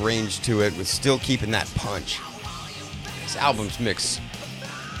dynamic range to it with still keeping that punch. This album's mix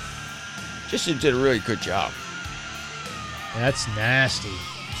just did a really good job. That's nasty. It's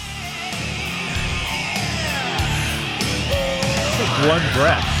like one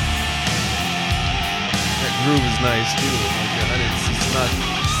breath. That groove is nice too. It's not.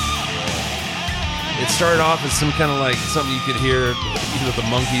 It started off as some kind of like something you could hear either the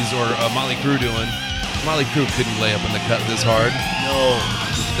Monkees or Motley Crue doing. Motley Crue couldn't lay up in the cut this hard. No.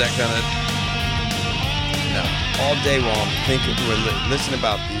 That kind of. No. All day long, listen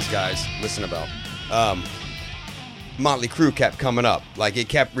about these guys. Motley Crue kept coming up. Like, it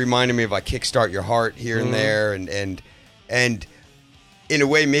kept reminding me of like Kickstart Your Heart here and there, and in a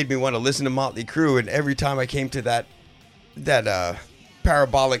way made me want to listen to Motley Crue. And every time I came to that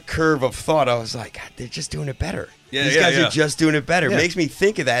parabolic curve of thought, I was like, God, they're just doing it better. These guys are just doing it better. It makes me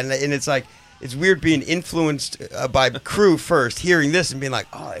think of that, and it's like, it's weird being influenced by Crue first, hearing this and being like,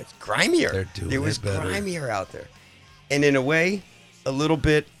 oh, it's grimier. They're doing it was it better. grimier out there. And in a way, a little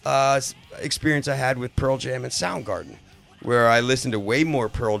bit experience I had with Pearl Jam and Soundgarden, where I listened to way more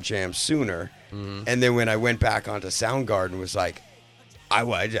Pearl Jam sooner, and then when I went back onto Soundgarden, was like,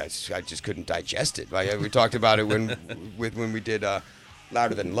 I just couldn't digest it. Like, we talked about it when we did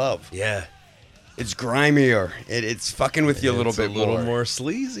Louder Than Love. Yeah. It's grimier. It's fucking with you a little bit more. A little more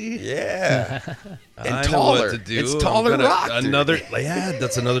sleazy. Yeah. And I taller. know what to do. It's taller rock. Dude.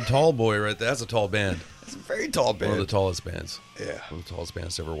 That's another tall boy right there. That's a tall band. It's a very tall band. One of the tallest bands. Yeah. One of the tallest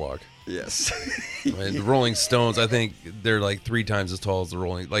bands to ever walk. Yes. I mean, the Rolling Stones, I think they're like 3 times as tall as the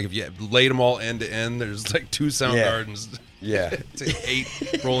Rolling. Like, if you laid them all end to end, there's like 2 Soundgardens. Yeah. It's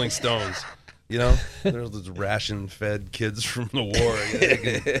like 8 Rolling Stones. You know, there's those ration-fed kids from the war.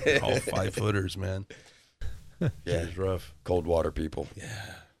 They're all 5-footers, man. Yeah, it's rough. Cold water people.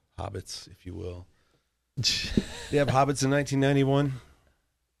 Yeah, hobbits, if you will. They have hobbits in 1991.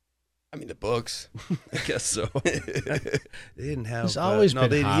 I mean, the books. I guess so. They didn't have. There's always been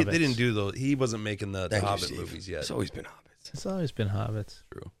they hobbits. didn't do those. He wasn't making the Hobbit movies yet. It's always been hobbits. It's always been hobbits.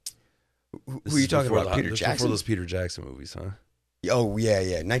 True. Who are you talking about? Peter Jackson? Before those Peter Jackson movies, huh? Oh yeah.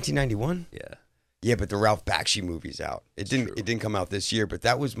 1991. Yeah. Yeah, but the Ralph Bakshi movie's out. It didn't come out this year, but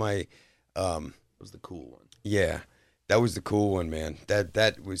that was my. That was the cool one. Yeah, that was the cool one, man.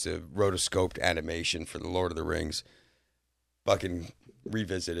 That was a rotoscoped animation for the Lord of the Rings. Fucking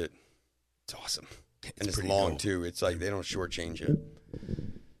revisit it. It's awesome. And it's long, cool. too. It's like they don't shortchange you.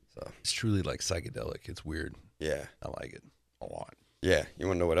 So It's truly like psychedelic. It's weird. yeah. I like it a lot. Yeah. You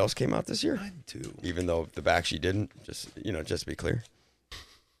want to know what else came out this year? I do. Even though the Bakshi didn't. Just to be clear.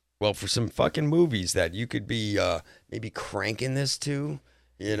 Well, for some fucking movies that you could be maybe cranking this to,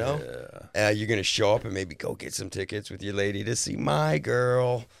 you're going to show up and maybe go get some tickets with your lady to see My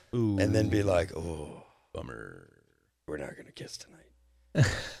Girl. Ooh. And then be like, oh, Bummer. we're not going to kiss tonight.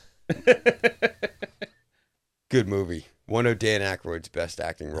 Good movie. One of Dan Aykroyd's best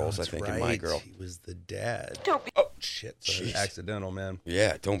acting roles, I think, in My Girl. He was the dad. Don't be. Oh, shit. Sorry. Jeez. Accidental, man.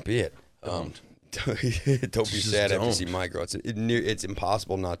 Yeah, don't be it. Don't be Just sad after don't. you see My Girl. It's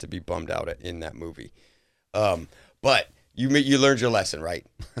impossible not to be bummed out in that movie. But you learned your lesson, right?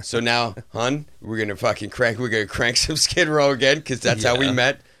 So now, hun, we're gonna crank some Skid Row again because that's how we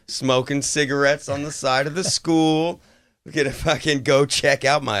met, smoking cigarettes on the side of the school. We're gonna fucking go check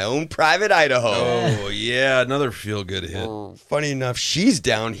out My Own Private Idaho. Oh, yeah. Another feel-good hit. Funny enough, she's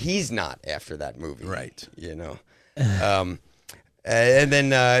down, he's not after that movie. Right. And then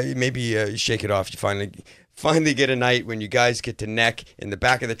maybe shake it off. You finally get a night when you guys get to neck in the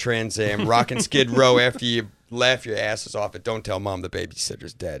back of the Trans Am, rocking Skid Row after you laugh your asses off at Don't Tell Mom the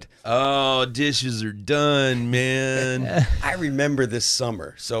Babysitter's Dead. Oh, dishes are done, man. I remember this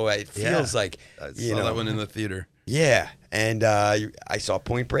summer, so it feels like I saw that one in the theater. Yeah, and I saw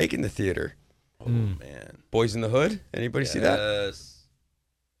Point Break in the theater. Oh, man. Boys in the Hood. Anybody see that? Yes.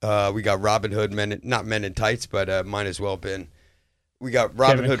 We got Robin Hood, not Men in Tights, but might as well been. We got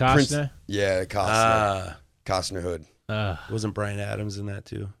Robin Kevin Hood, Costner? Prince. Yeah, Costner. Costner Hood. Wasn't Bryan Adams in that,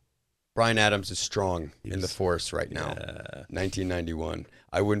 too? Bryan Adams is strong in the force right now. 1991.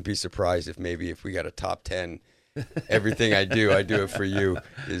 I wouldn't be surprised if we got a top 10. Everything I do it for you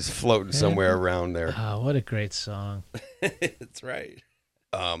is floating somewhere around there. Oh, what a great song. That's right.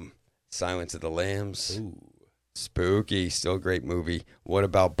 Silence of the Lambs. Ooh. Spooky. Still a great movie. What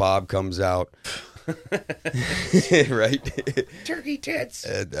About Bob comes out. Right? Turkey tits.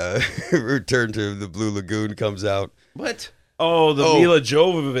 And Return to the Blue Lagoon comes out. What? Oh, the Mila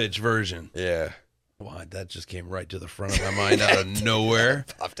Jovovich version. Yeah. Wow, that just came right to the front of my mind out of nowhere.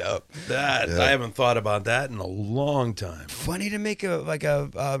 Popped up. I haven't thought about that in a long time. Funny to make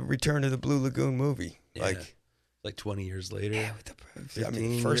a Return to the Blue Lagoon movie. Yeah. Like 20 years later. Yeah, the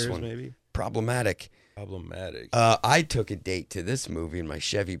 15 first years, one maybe. problematic. I took a date to this movie in my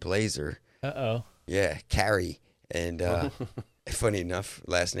Chevy Blazer. Uh-oh. Yeah, Carrie, and funny enough,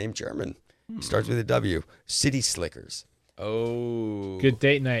 last name German. Starts with a W. City Slickers. Oh. Good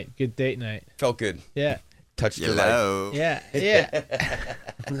date night. Good date night. Felt good. Yeah. Touched the light. Yeah. Yeah.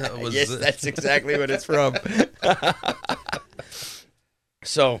 Yes, that's exactly what it's from.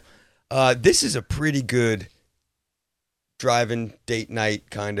 So, this is a pretty good driving date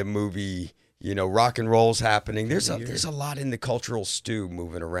night kind of movie. Rock and roll's happening. There's a lot in the cultural stew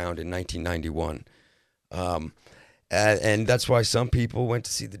moving around in 1991. And that's why some people went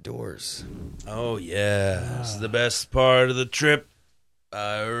to see The Doors. Oh, yeah. This is the best part of the trip.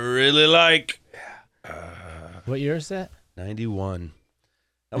 I really like. What year is that? 91.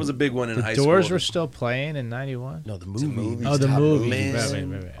 That was a big one in high school. The Doors were still playing in 91? No, the movie. Oh, the movie.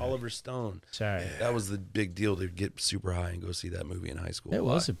 Man, Right. Oliver Stone. Sorry. That was the big deal to get super high and go see that movie in high school. It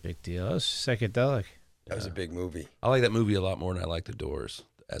was a big deal. It was psychedelic. That was a big movie. I like that movie a lot more than I like The Doors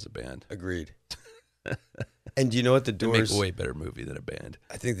as a band. Agreed. And you know what? The They Doors make a way better movie than a band.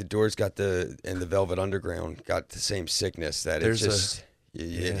 I think the Doors and the Velvet Underground got the same sickness that it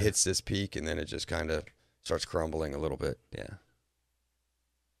hits this peak and then it just kind of starts crumbling a little bit. Yeah.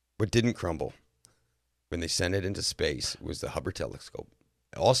 What didn't crumble when they sent it into space was the Hubble telescope.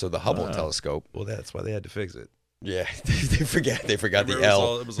 Also, the Hubble telescope. Well, that's why they had to fix it. Yeah, they forgot the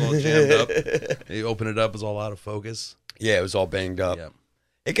L. It was all jammed up. They opened it up, it was all out of focus. Yeah, it was all banged up. Yeah.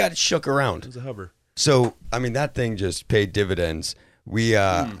 It got shook around. It was a Hubber. So, I mean, that thing just paid dividends. We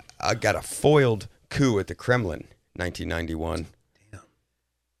I got a foiled coup at the Kremlin, 1991. Damn.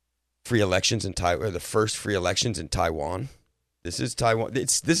 Free elections in Taiwan, the first free elections in Taiwan. This is Taiwan.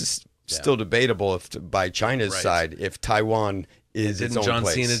 This is still debatable by China's side if Taiwan is its own John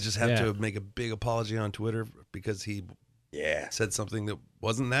place. Cena just have to make a big apology on Twitter because he said something that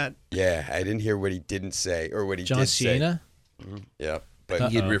wasn't that? Yeah, I didn't hear what he didn't say or what he John did Cena? say. Yeah.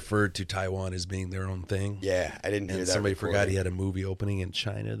 But he had referred to Taiwan as being their own thing. Yeah, I didn't hear And that. somebody recording. forgot he had a movie opening in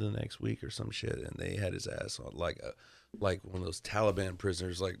China the next week or some shit, and they had his ass on like one of those Taliban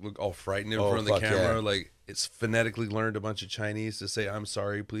prisoners, like look all frightened in front of the camera. Yeah. Like it's phonetically learned a bunch of Chinese to say, "I'm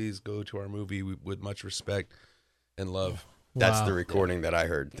sorry, please go to our movie with much respect and love." That's the recording that I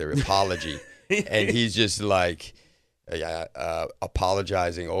heard, their apology. And he's just like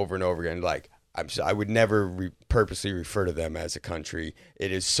apologizing over and over again. Like, I would never purposely refer to them as a country.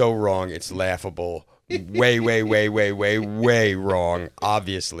 It is so wrong. It's laughable. way wrong,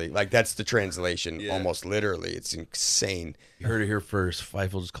 obviously. Like, that's the translation, Yeah. almost literally. It's insane. You heard it here first.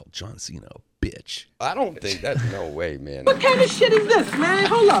 Feifel just called John Cena a bitch. I don't think that, no way, man. What kind of shit is this, man?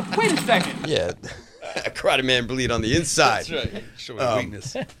 Hold up, wait a second. Yeah, Karate Man bleed on the inside. That's right. Showing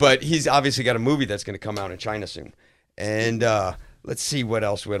weakness. But he's obviously got a movie that's going to come out in China soon. And let's see what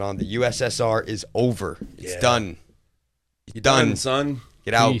else went on. The USSR is over. It's done. You done, son?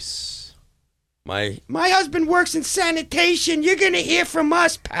 Get out. Peace. My husband works in sanitation. You're going to hear from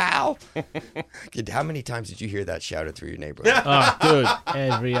us, pal. Kid, how many times did you hear that shouted through your neighborhood? Oh, dude,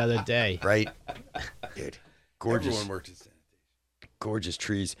 every other day. Right? Dude, gorgeous. Everyone worked in sanitation. Gorgeous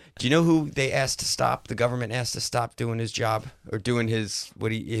trees. Do you know who they asked to stop? The government asked to stop doing his job or doing his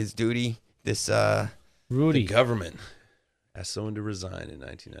duty. This Rudy. The government asked someone to resign in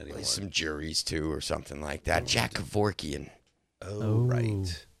 1991. some juries too or something like that. Jack Kevorkian. Oh,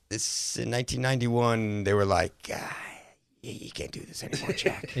 right. This in 1991. They were like, you can't do this anymore,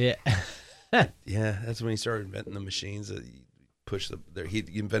 Jack. Yeah. Yeah, that's when he started inventing the machines that you push he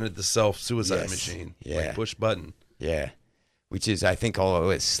invented the self-suicide machine. Yeah. Like push button. Yeah. Which is, I think,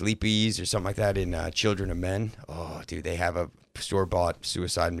 it's Sleepy's or something like that in Children of Men. Oh, dude, they have a store-bought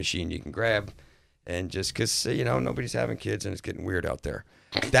suicide machine you can grab. And just because, nobody's having kids and it's getting weird out there.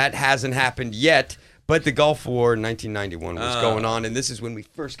 That hasn't happened yet, but the Gulf War in 1991 was going on, and this is when we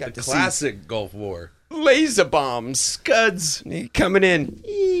first got to Classic Gulf War. see laser bombs, scuds coming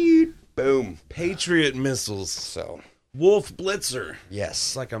in. Boom. Patriot missiles. So, Wolf Blitzer. yes.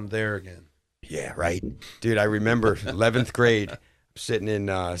 It's like I'm there again. Yeah, right. Dude, I remember 11th grade sitting in,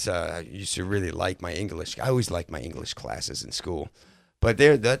 I used to really like my English. I always liked my English classes in school. But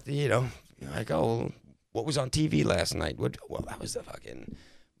I go, what was on TV last night? Well, that was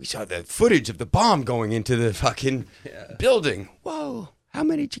we saw the footage of the bomb going into the fucking building. Whoa, how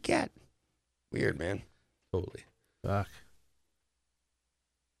many did you get? Weird, man. Totally. Fuck.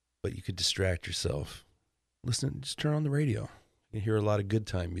 But you could distract yourself. Listen, just turn on the radio. You can hear a lot of good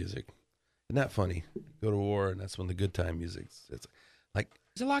time music. Isn't that funny? Go to war, and that's when the good time music. It's like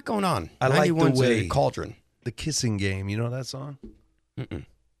There's a lot going on. I like the 91's a way- cauldron. the Kissing Game. You know that song? Mm-mm.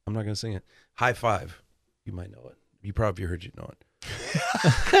 I'm not gonna sing it. High Five. You might know it. You probably heard you know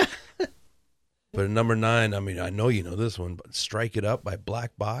it. But at number 9, I mean, I know you know this one, but Strike It Up by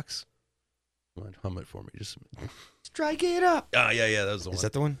Black Box. Come on, hum it for me. Just Strike it up. yeah, that was the one. Is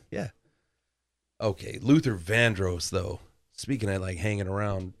that the one? Yeah. Okay, Luther Vandross, though. Speaking of like hanging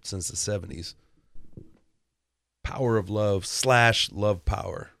around since the 70s. Power of Love / Love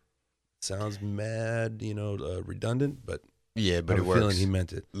Power. Sounds mad, redundant, but Yeah, but I it have a feeling works. he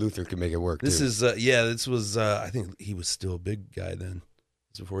meant it. Luther can make it work, This too. is, this was, I think he was still a big guy then.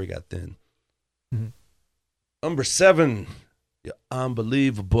 This was before he got thin. Mhm. Number 7, You're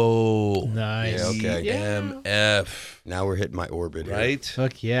Unbelievable. Nice. Yeah, okay. EMF, Now we're hitting my orbit here. right?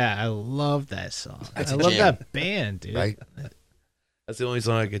 Fuck yeah, I love that song. That's I a love jam. that band, dude. Right? That's the only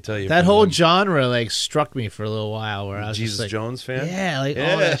song I could tell you. That from whole them. genre struck me for a little while where I was Jesus just like, Jones fan? yeah, all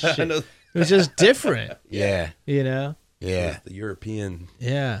that Yeah, I shit. know. It was just different, Yeah. Yeah. The European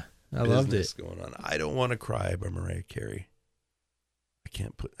Yeah, I loved business it. going on. I Don't Want to Cry by Mariah Carey.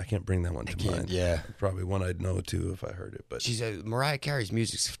 I can't bring that one to mind. Yeah. Probably one I'd know too if I heard it. But Mariah Carey's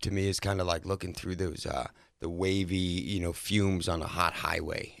music to me is kind of like looking through those the wavy, fumes on a hot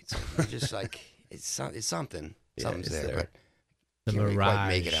highway. It's just like it's something. Yeah, Something's it's there, there. but The can't really quite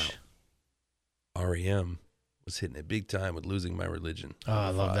make it Mirage. out. REM was hitting it big time with Losing My Religion. Oh, I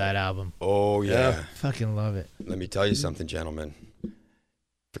love that album. Oh yeah. Fucking love it. Let me tell you something, gentlemen.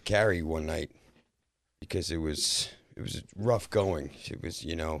 For Carrie one night, because it was rough going. She was,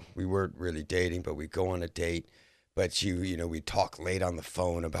 we weren't really dating, but we'd go on a date. But we'd talk late on the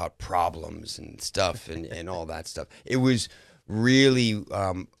phone about problems and stuff and all that stuff. It was really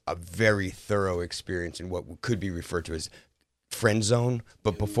a very thorough experience in what could be referred to as friend zone.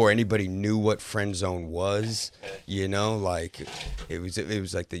 But before anybody knew what friend zone was, like it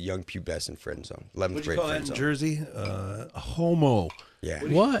was like the young pubescent friend zone, 11th What'd you grade call that friend in zone. Jersey? A homo. Yeah.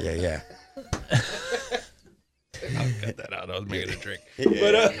 What? Yeah. I'll cut that out. I was making a drink.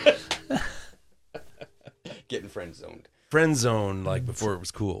 But getting friend zoned. Friend zone, like before it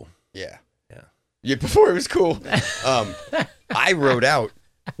was cool. Yeah. Yeah. Yeah, before it was cool. I wrote out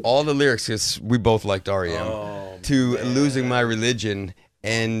all the lyrics because we both liked REM to Losing My Religion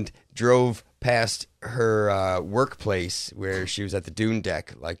and drove past her workplace where she was at the dune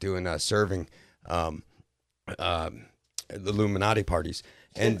deck, like doing serving Illuminati parties.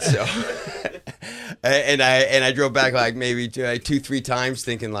 And so, and I drove back like maybe 2-3 times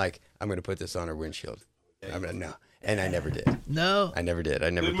thinking like, I'm going to put this on her windshield. I'm gonna no. And I never did. No. I never did.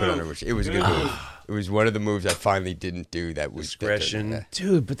 I never Good put on move. a machine. It was a good move. It was one of the moves I finally didn't do. That was Discretion.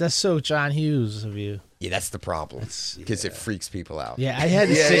 Dude, but that's so John Hughes of you. Yeah, that's the problem. Because it freaks people out. Yeah, I had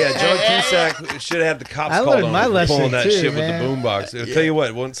to Yeah, say. yeah. John Cusack should have had the cops I called learned on my him for lesson pulling that too, shit man. with the boombox. I'll tell you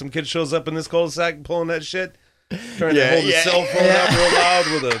what, when some kid shows up in this cul-de-sac pulling that shit, trying Yeah, to hold his yeah. cell phone out real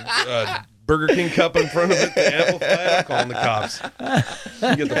loud with a Burger King cup in front of it to amplify it, I'm calling the cops.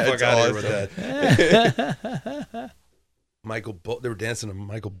 Get the fuck out of here with that. They were dancing to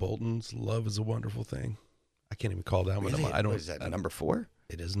Michael Bolton's "Love Is a Wonderful Thing." I can't even call that one. Really? I don't. What is that, number 4?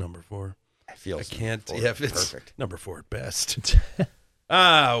 It is number 4. I feel I can't. number 4. Yeah, it's Perfect. number 4 at best.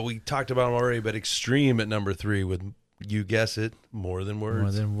 We talked about them already, but Extreme at number 3 with, you guess it, More Than Words.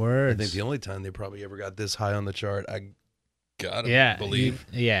 More than I words. think the only time they probably ever got this high on the chart, I gotta yeah, believe.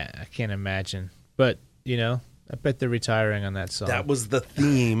 I can't imagine. But, I bet they're retiring on that song. That was the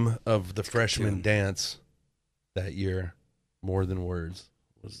theme of the freshman tune. dance that year. More Than Words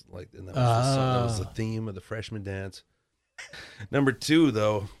was like, and that was, the song, that was the theme of the freshman dance. Number 2,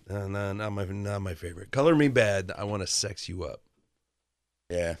 though, not my favorite. Color Me Bad. I Want to Sex You Up.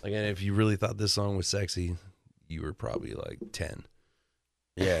 Yeah. Again, if you really thought this song was sexy, you were probably like 10.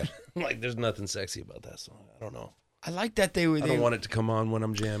 Yeah. Like, there's nothing sexy about that song. I don't know. I like that they were. I don't want it to come on when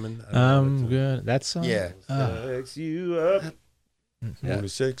I'm jamming. I don't I'm want it to good. That song? Yeah. sex you up. I want to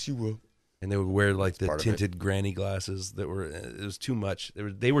sex you up. And they would wear like the part of tinted granny glasses that were. It was too much.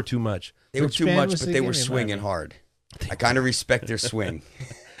 They were too much. They were Which too band much, was but they they were again? swinging hard. I kind of respect their swing.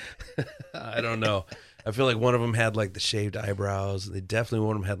 I don't know. I feel like one of them had like the shaved eyebrows. They definitely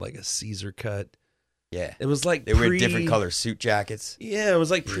one of them had like a Caesar cut. Yeah. It was like They were different color suit jackets. Yeah, it was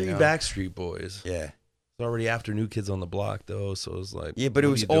like pre You know? Backstreet Boys. Yeah. It's already after New Kids on the Block though, so it was like Yeah, but it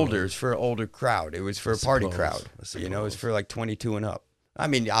what was are you doing? older. It was for an older crowd. It was for a party suppose. crowd. I You know, it was suppose. for like 22 and up. I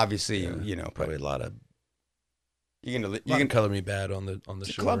mean, obviously, but Probably a lot of you can you can color me bad on the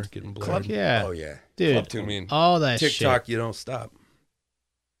shore, club- getting blurred. club. Yeah. Oh yeah, Dude. Club tune. I mean, All that TikTok, shit. you don't stop.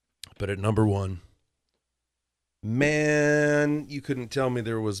 But at number 1, man, you couldn't tell me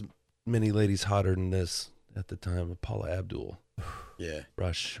there was many ladies hotter than this at the time. Paula Abdul, Yeah.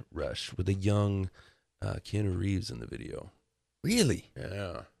 Rush, with a young Keanu Reeves in the video. Really?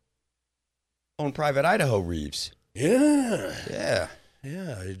 Yeah, On Private Idaho Reeves. yeah, Yeah.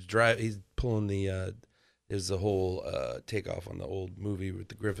 yeah. He's pulling the. There's the whole takeoff on the old movie with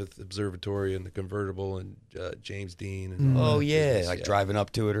the Griffith Observatory and the convertible and James Dean. And all Oh that yeah, business. like driving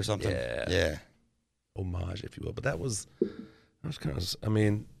up to it or something. Yeah. Yeah. Homage, if you will. But that was kind of. I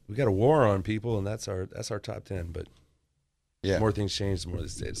mean, we got a war on people, and that's our top 10. But Yeah. the more things change, the more they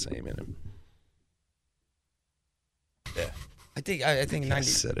stay the same. In it. I think 90. I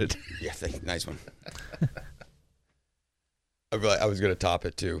said it. Yeah, nice one. I was gonna top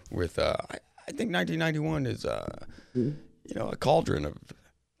it too with. I think 1991 is a cauldron of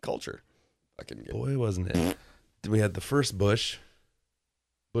culture. I can get. Boy, wasn't it? We had the first Bush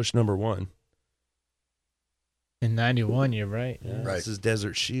number 1. In 91, you're right. Yeah. Right. This is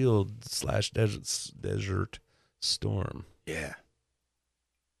Desert Shield / Desert Storm. Yeah.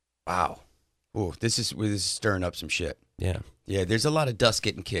 Wow. Ooh, this is stirring up some shit. Yeah. Yeah, there's a lot of dust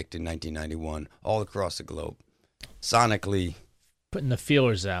getting kicked in 1991 all across the globe. Sonically, Putting the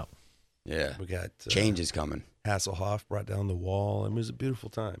feelers out. yeah, We got change is coming. Hasselhoff brought down the wall. It was a beautiful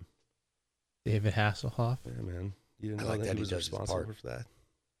time. David Hasselhoff. Yeah, man. You didn't I know like that that he he was does his responsible part. for that?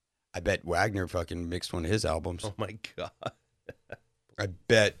 I bet Wagner fucking mixed one of his albums. Oh, my God. I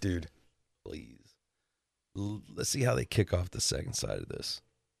bet, dude. Please. Let's see how they kick off the second side of this.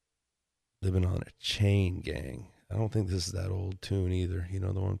 Living on a Chain Gang. I don't think this is that old tune either. You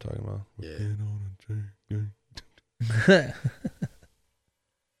know the one I'm talking about? Yeah. Living on a chain gang.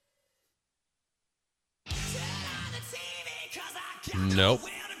 Nope.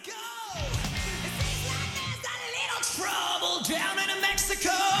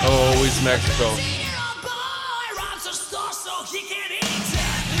 Always Mexico.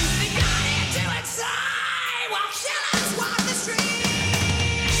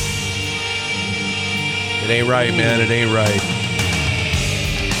 It ain't right, man. It ain't right.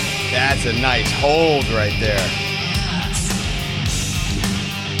 That's a nice hold right there.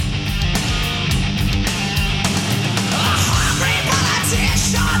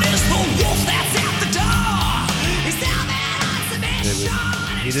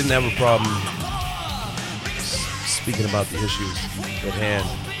 He didn't have a problem speaking about the issues at hand.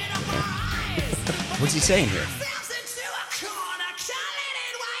 What's he saying here?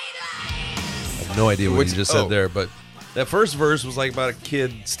 I have no idea what What's- he just oh. said there, but that first verse was like about a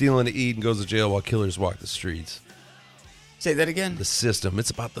kid stealing to eat and goes to jail while killers walk the streets. Say that again. The system. It's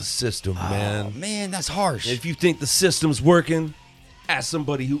about the system, Oh, man. man, that's harsh. If you think the system's working, ask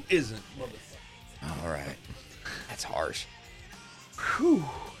somebody who isn't. All right. That's harsh.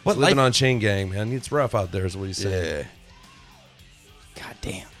 But living on chain gang, man. It's rough out there, is what he's saying. Yeah. God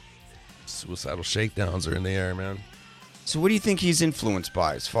damn. Suicidal shakedowns are in the air, man. So what do you think he's influenced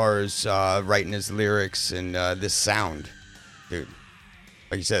by as far as writing his lyrics and this sound? Dude,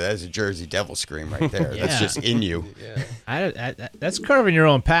 like you said, that's a Jersey Devil scream right there. Yeah. That's just in you. Yeah. That's carving your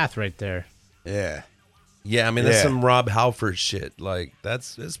own path right there. Yeah. Yeah, I mean, that's Yeah. some Rob Halford shit. Like,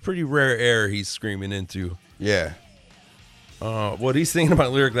 that's pretty rare air he's screaming into. Yeah. What he's thinking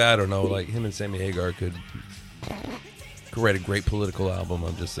about lyrically, I don't know. Like, him and Sammy Hagar could write a great political album,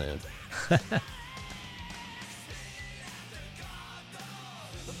 I'm just saying.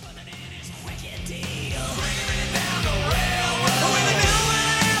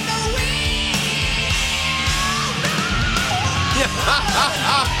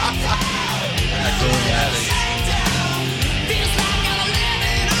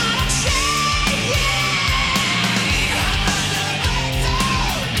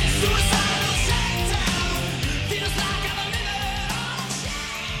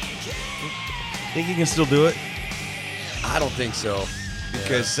 Think he can still do it? I don't think so.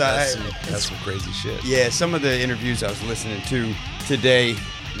 Because that's some crazy shit. yeah, some of the interviews I was listening to today,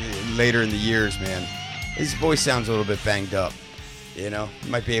 later in the years, man, his voice sounds a little bit banged up. You know,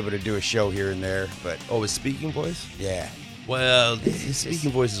 might be able to do a show here and there, but Oh, his speaking voice? yeah, Well, his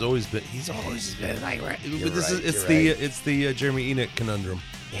speaking voice has always been. He's always been like. But it's the Jeremy Enoch conundrum.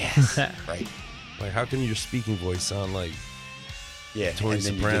 yes, right, Like, how can your speaking voice sound like? yeah. Tony and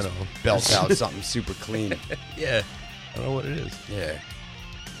then you Soprano. just belt out something super clean. Yeah, I don't know what it is. Yeah,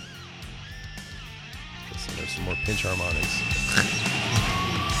 Guessing there's some more pinch harmonics.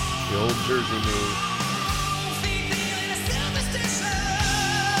 The old Jersey move.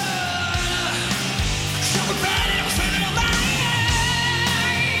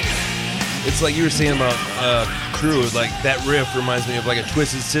 It's like you were saying about Crew. Like, that riff reminds me of like a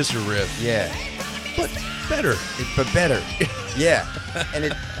Twisted Sister riff, yeah, but better. but better. Yeah, and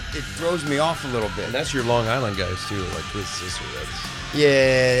it throws me off a little bit. And that's your Long Island guys too, like Twisted Sister. That's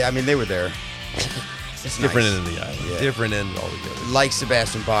Yeah, I mean they were there. It's different nice. end of the island. Yeah. Different end altogether. Like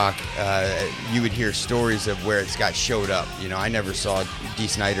Sebastian Bach, you would hear stories of where this guy showed up. You know, I never saw Dee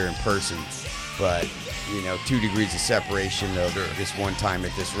Snider in person, but, you know, 2 degrees of separation of this one time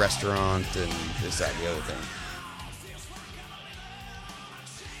at this restaurant and this, that, and the other thing.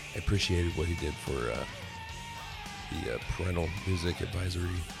 I appreciated what he did for the Parental Music Advisory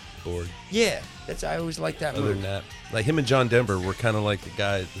Board. Yeah, I always liked that Other move. than that, like him and John Denver were kind of like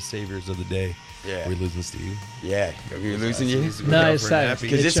the saviors of the day. Yeah. Are we losing Steve? Yeah, are we losing you? No, it's not.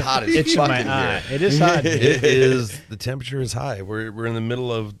 Because it's hot as It's in fuck my in eye. here. It is hot. It is. The temperature is high. We're in the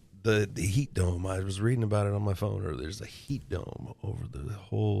middle of the heat dome. I was reading about it on my phone. Or there's a heat dome over the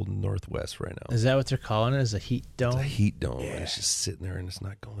whole Northwest right now. Is that what they're calling it? Is a heat dome? It's a heat dome, Yeah. and it's just sitting there, and it's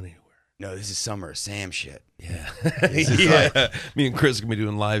not going anywhere. No, this is Summer of Sam shit. Yeah, yeah. Me and Chris are gonna be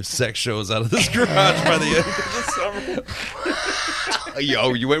doing live sex shows out of this garage by the end of the summer.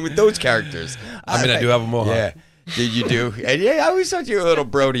 Yo, you went with those characters. I mean, I do have a mohawk. Yeah, you do. And yeah, I always thought you were a little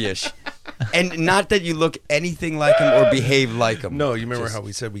Brody-ish. And not that you look anything like him or behave like him. No, you remember Just- how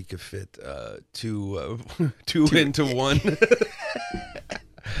we said we could fit two into one?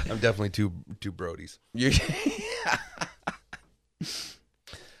 I'm definitely two Brodies. You're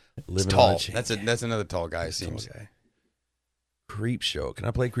Living tall. on a chain. That's another tall guy, it Tall seems. guy. Creep Show. Can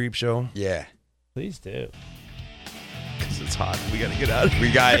I play Creep Show? Yeah. Please do. Because it's hot. We got to get out of here.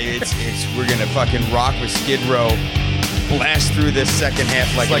 We got we're gonna fucking rock with Skid Row. Blast through this second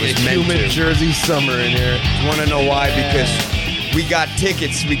half like, Like it a was meant humid to. Jersey summer in here. Want to know why? Because we got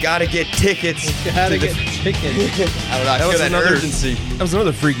tickets. We got to get tickets. How to to get the- chicken? I don't know. I feel that urgency. That was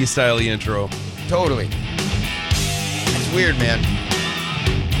another freaky style intro. Totally. It's weird, man.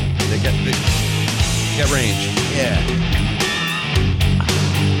 They got range. Yeah.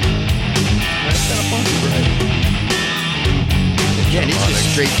 That's kind of funky, right? Yeah,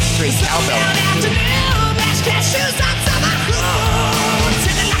 it's just straight cowbell.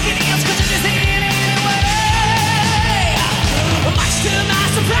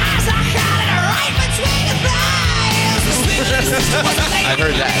 I've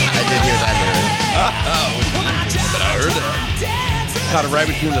heard that. I did hear that lyric. But I heard that. Caught it right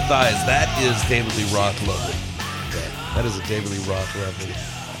between the thighs. That is David Lee Roth level. That is a David Lee Roth level.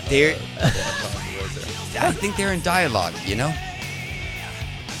 They're, I think they're in dialogue, you know?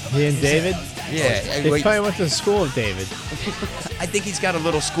 He and David? Yeah. They probably went to the school of David. I think he's got a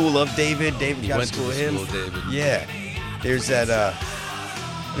little school of David. David He got a went to school the of him. school of David. Yeah. There's that.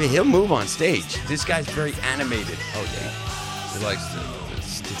 I mean, he'll move on stage. This guy's very animated. Oh yeah, he likes to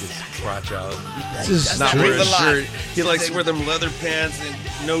stick his crotch out. This is Not true. wear a shirt. He likes to wear them leather pants and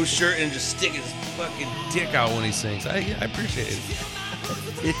no shirt and just stick his fucking dick out when he sings. I appreciate it.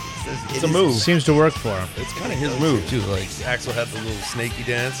 It's a move. Seems to work for him. It's kind of his move too. Like Axl had the little snaky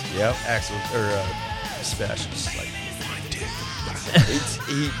dance. Yep. Axl or Sebastian's like my dick.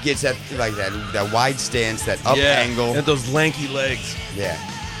 He gets that like that wide stance, that up angle, and those lanky legs. Yeah.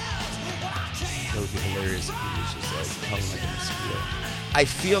 That would be hilarious if he was just like hung like a mosquito. I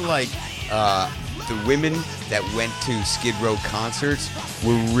feel like the women that went to Skid Row concerts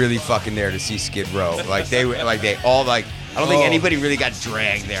were really fucking there to see Skid Row. Like they all like. I don't think anybody really got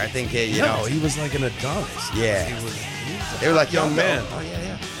dragged there. I think you know he was like an Adonis. Yeah. He was they were like young man. Oh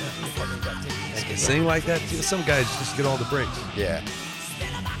yeah. Sing like that. Some guys just get all the breaks. Yeah.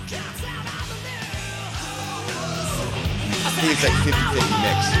 I think it's like 50-50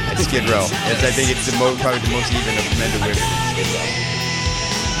 mix at Skid Row. Yes, I think it's probably the most even of men to women in Skid Row.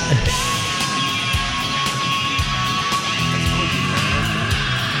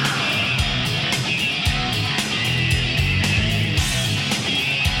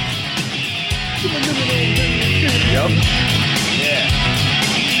 Yep. Yeah.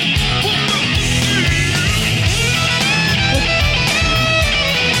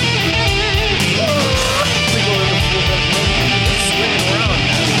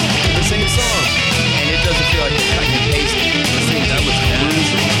 The same song. And it doesn't feel like you're cutting and pasting. That was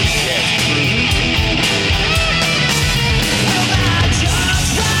cruising. Yeah, it's cruising.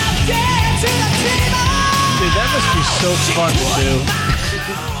 Dude, that must be so fun to do.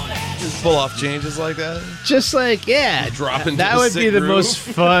 Just pull off changes like that. Just like, yeah. Drop into that the would sick be the groove. most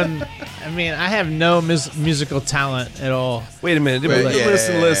fun. I mean, I have no musical talent at all. Wait a minute. But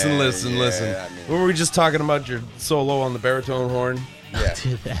Listen. I mean- Were we just talking about your solo on the baritone horn? Yeah.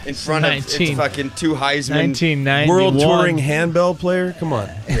 Dude, that's In front of it's fucking two Heisman. 1991. World touring handbell player? Come on.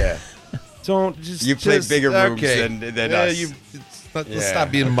 Yeah. Don't just. You played bigger rooms okay. than yeah, us. Let's Yeah,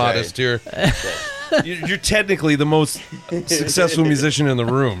 stop being okay. modest here. You're technically the most successful musician in the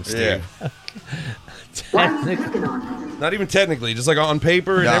room, Steve. Yeah. Not even technically, just like on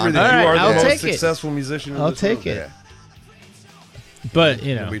paper and No, everything. all right, you are I'll the take most it. successful musician in I'll this take room. it. But,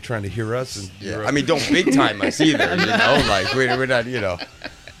 you know. You'll be trying to hear us. And Yeah. hear I mean, don't big time us either. You know, like we're not. You know,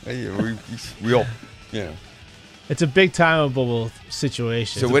 we all. You know. It's a big timeable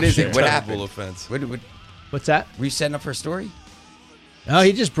situation. So what is it? What terrible happened? offense. What's that? Were you setting up for a story? Oh,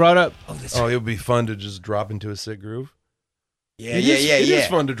 he just brought up. Oh, it would be fun to just drop into a sick groove. Yeah, It yeah. is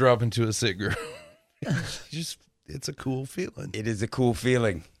fun to drop into a sick groove. It's a cool feeling. It is a cool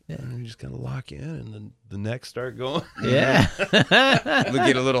feeling. And you just kind of lock in, and then the necks start going. Yeah. Look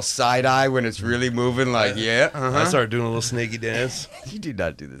at a little side eye when it's really moving. Like, yeah, I start doing a little snaky dance. You do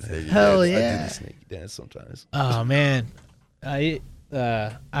not do this thing. Hell I do yeah. the snaky dance sometimes. Oh, man. I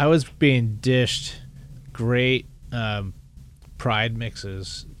was being dished great Pride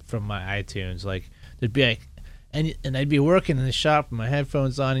mixes from my iTunes. Like, there'd be like, and I'd be working in the shop with my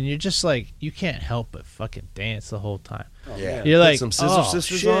headphones on, and you're just like, you can't help but fucking dance the whole time. Yeah. You're Put like, some Scissor oh,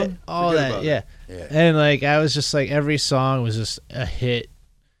 Sisters shit, on? all Forget that, about yeah. Yeah. And like, I was just like, every song was just a hit,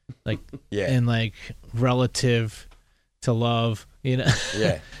 like, Yeah. and like relative to love, you know.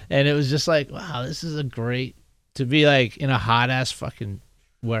 Yeah. And it was just like, wow, this is a great to be like in a hot ass fucking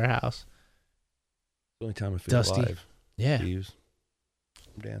warehouse. The only time I feel Dusty. alive. Yeah, Thieves.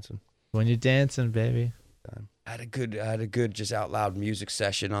 I'm dancing. when you're dancing, baby. I had a good just out loud music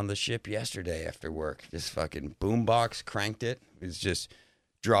session on the ship yesterday after work. Just fucking boombox, cranked it. It was just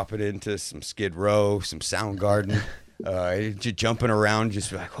drop it into some Skid Row, some Soundgarden, just jumping around,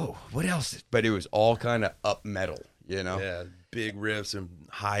 just like, oh, what else? But it was all kind of up metal, you know? Yeah, big riffs and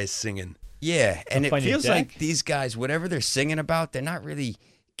high singing. Yeah, and Up it on your feels like deck? these guys, whatever they're singing about, they're not really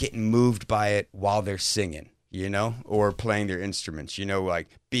getting moved by it while they're singing, you know, or playing their instruments, you know, like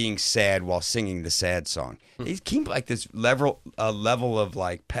being sad while singing the sad song. They keep like this level of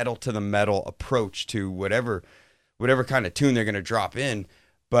like pedal to the metal approach to whatever kind of tune they're going to drop in,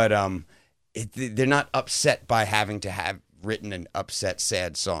 but they're not upset by having to have written an upset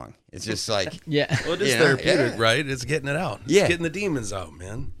sad song. It's just like Yeah. Well, it is You know, therapeutic, yeah. right? It's getting it out. It's Yeah. getting the demons out,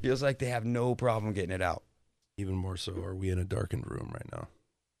 man. feels like they have no problem getting it out. Even more so, are we in a darkened room right now?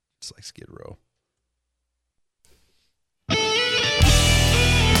 Just like Skid Row.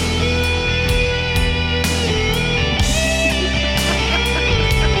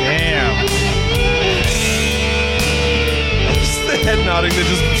 Damn. Just the head nodding that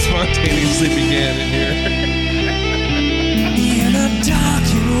just spontaneously began in here. In a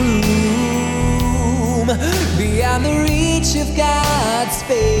darkened room, the Beyond the reach of God's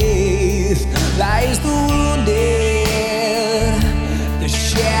faith lies the wounded, the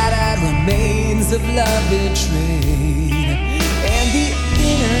shattered remains of love betrayed, and the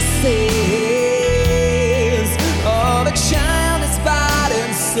innocence of a child is bought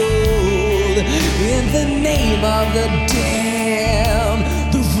and sold in the name of the damned.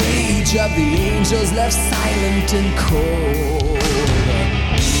 The rage of the angels left silent and cold.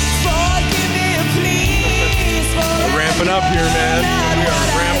 Forgive me, please. We're ramping up here, man. We are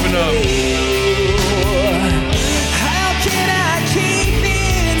ramping up. How can I keep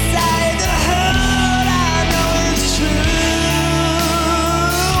inside the hurt I know is true?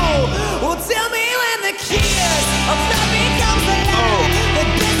 Well, tell me when the kiss of love becomes a lie. That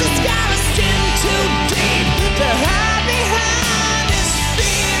this is gonna sting too deep to hide behind this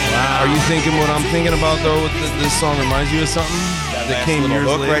fear. Are you thinking what I'm thinking about, though? This song reminds you of something that came years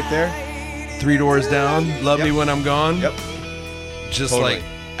hook later? right there. 3 Doors Down, Love Me When I'm Gone. Yep. Just Totally. like,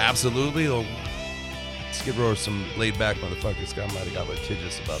 absolutely. Skid Row, some laid back motherfuckers. Scott might have got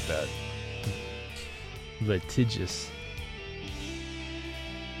litigious about that. Litigious.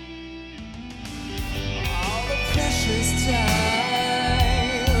 All the precious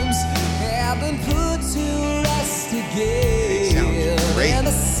times have been put to rest again. sounds great. And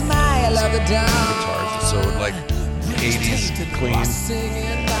the smile of the dawn. Guitars are so like 80s clean.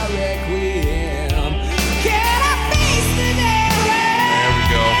 Singing my requiem. Can I face the day? There we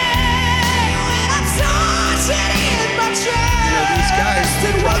go. When I'm tortured in my These guys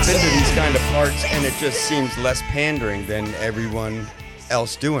trance. drop into these kind of parts, and it just seems less pandering than everyone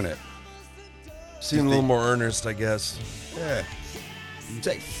else doing it. Seem a little more earnest, I guess. Yeah, it's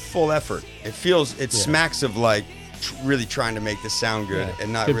like full effort. It smacks of like really trying to make this sound good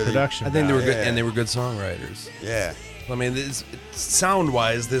and not Good really production. I think they were good, Yeah. and they were good songwriters. Yeah, I mean,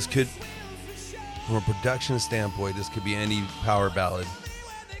 sound-wise, this could, from a production standpoint, this could be any power ballad.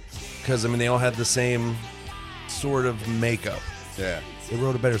 Because, I mean, they all had the same sort of makeup. yeah, They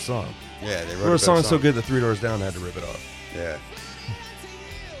wrote a better song. yeah. They They wrote wrote a a song better so good that 3 Doors Down had to rip it off. Yeah.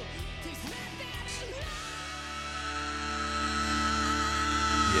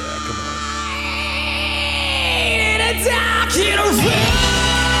 Yeah, come on. In a dark room.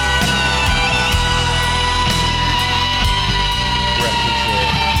 Breath control.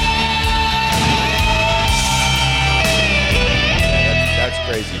 That's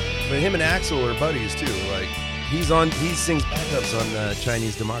crazy. But him and Axl are buddies, too. Like, he sings backups on the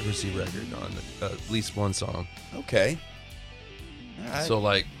Chinese Democracy record on at least one song. Okay. So,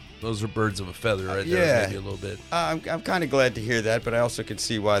 like, those are birds of a feather right there, Yeah. maybe a little bit. I'm kind of glad to hear that, but I also could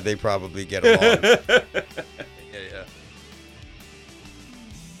see why they probably get along. Yeah.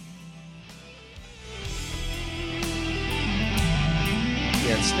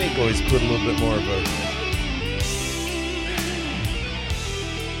 Yeah, and Snake always put a little bit more of a...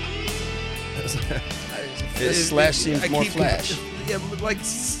 This Slash seems more Flash. Yeah, but like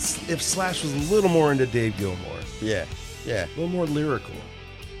if Slash was a little more into Dave Gilmour, Yeah, yeah. a little more lyrical,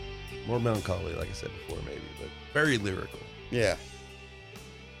 more melancholy, like I said before, maybe, but very lyrical. Yeah.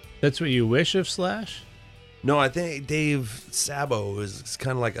 That's what you wish of Slash? No, I think Dave Sabo is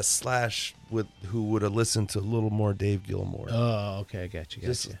kind of like a Slash who would have listened to a little more Dave Gilmour. Oh, okay, gotcha.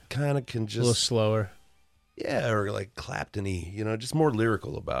 Just kind of can A little just slower. or like Clapton-y, just more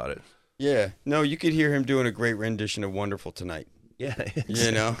lyrical about it. Yeah. No, you could hear him doing a great rendition of Wonderful Tonight. Yeah,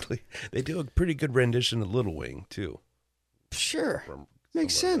 You know? exactly. They do a pretty good rendition of Little Wing too. Sure. From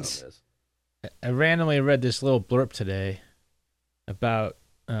Makes somewhere around sense. this. I randomly read this little blurb today about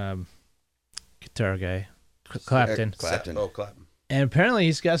guitar guy, Clapton. Clapton. Oh, Clapton. And apparently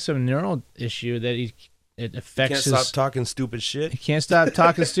he's got some neural issue that it affects Can't his... stop talking stupid shit. He can't stop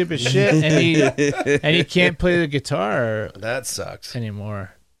talking stupid shit, and he can't play the guitar That sucks.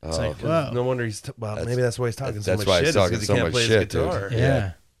 anymore. It's Oh. like, whoa. No wonder maybe that's why he's talking so that's much why shit. he's is talking 'cause he so can't much play his shit, dude. guitar.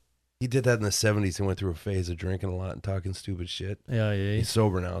 Yeah. He did that in the 70s. He went through a phase of drinking a lot and talking stupid shit. Yeah. He's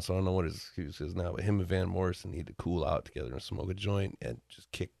sober now, so I don't know what his excuse is now. But him and Van Morrison need to cool out together and smoke a joint and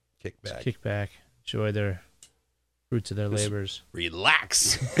just kick back. Just kick back, enjoy their fruits of their labors.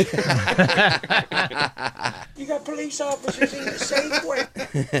 Relax. You got police officers in the Safeway.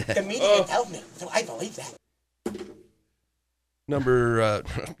 The media told me, so I believe that. Number,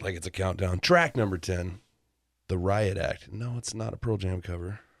 like it's a countdown. Track number 10, The Riot Act. No, it's not a Pearl Jam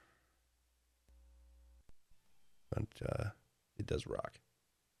cover. But it does rock.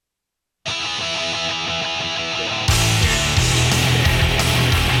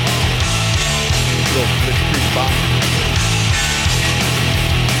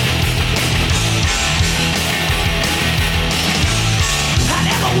 I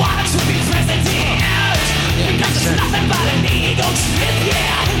never wanted to be president because the nothing but an ego trip,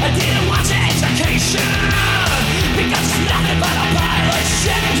 yeah. I didn't want your education because it's nothing but a pile of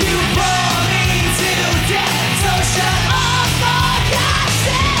shit. You bore me to death, so shut up for God's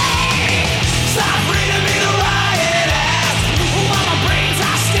sake. Stop reading me the riot act while my brains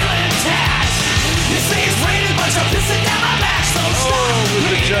are still intact. You say it's raining, but you're pissing down my back, so stop with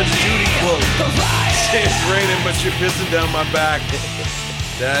the Judge Judy quote. the riot Say it's raining, but you're pissing down my back.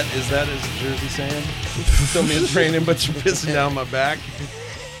 That is a Jersey saying? Tell me it's raining, but you're pissing down my back.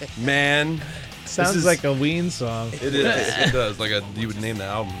 Man, Sounds like a Ween song. it is. It does. Like you would name the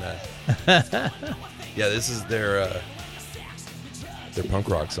album that. Yeah, this is their punk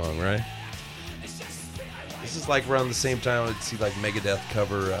rock song, right? This is like around the same time I'd see like Megadeth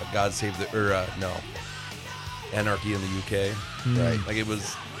cover "God Save the" "Anarchy in the UK." Right. Like it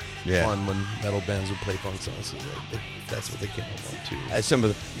was fun when metal bands would play punk songs. So like, that's what they came up on too. That's some of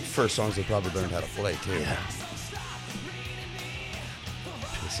the first songs they probably learned how to play too. Yeah.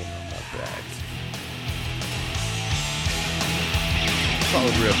 Pissing on my back.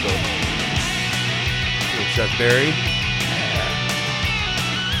 Solid riff though. Little Chuck Berry. You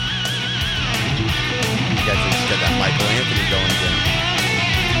got that Michael Anthony going again.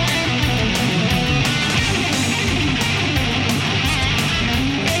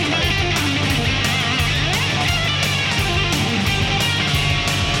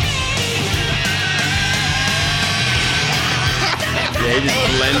 Yeah, he just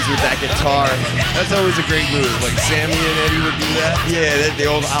blends with that guitar. That's always a great move. Like Sammy and Eddie would do that. Yeah, the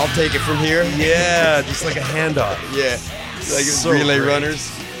old "I'll take it from here." Yeah, just like a handoff. Yeah, like So relay great. runners.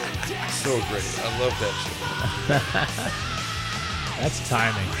 So great. I love that shit. That's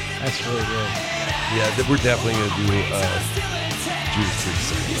timing. That's really good. Yeah, we're definitely gonna do Judas Priest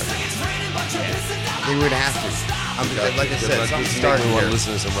second record. They would have to. Like I said, something starting we want to here.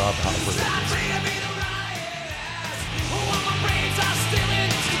 listen to some Rob Halford.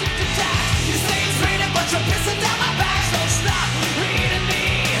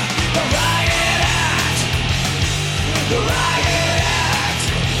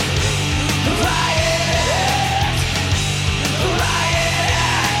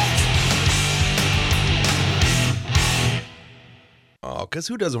 Oh, because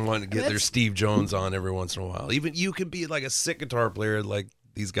who doesn't want to get their Steve Jones on every once in a while? Even you can be like a sick guitar player like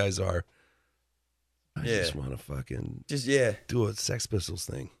these guys are. I just want to fucking do a Sex Pistols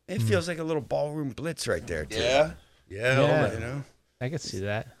thing. It feels like a little ballroom blitz right there, too. Yeah. Yeah. You know? I could see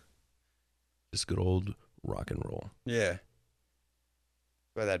that. Just good old rock and roll. Yeah.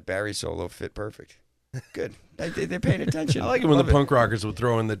 Well, that Barry solo fit perfect. Good. They're paying attention. I like it when Love the punk rockers would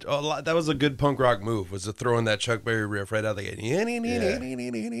throw in the. Oh, that was a good punk rock move. Was to throw in that Chuck Berry riff right out the gate. And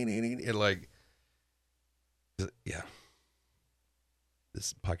like, yeah.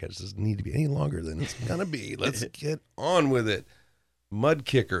 This podcast doesn't need to be any longer than it's gonna be. Let's get on with it. Mud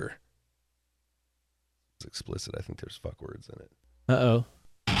Kicker. It's explicit. I think there's fuck words in it. Uh-oh.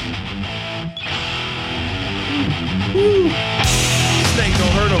 Snake,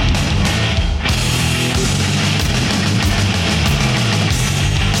 don't hurt him.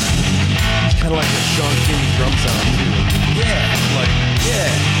 Kind of like a Sean Kinney drum sound too.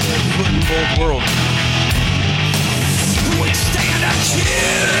 Foot in both worlds. We stand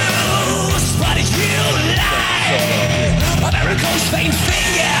accused, but you lie. America's faint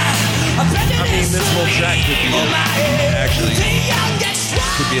finger. I mean, this whole track could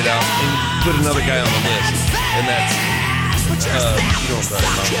be it out and put another guy on the list, and that's you know what I'm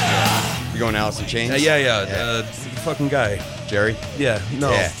talking about. You going Alice in Chains? Yeah. The fucking guy, Jerry? Yeah,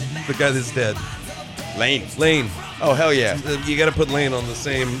 the guy that's dead, Lane. Oh, hell yeah. You got to put Lane on the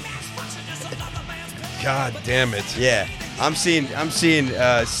same. God damn it. Yeah. I'm seeing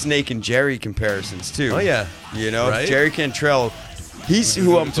Snake and Jerry comparisons too. Oh yeah. You know, Right? Jerry Cantrell, he's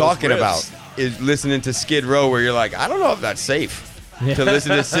who I'm Those talking riffs. about. Is listening to Skid Row where you're like, I don't know if that's safe to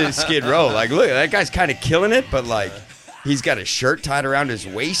listen to Skid Row. Like, look, that guy's kind of killing it, but like, he's got a shirt tied around his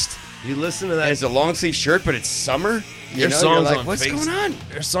waist. You listen to And that. it's a long sleeve shirt, but it's summer. You There's know, you're songs like, on what's Face- going on?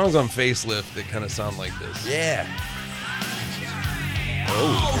 There's songs on Facelift that kind of sound like this. Yeah.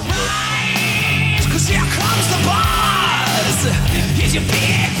 Cause here comes the buzz. He's your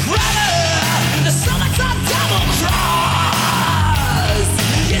big brother. The summits of double cross.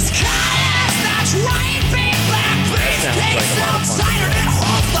 His colors, not right, big black briefcase outsider that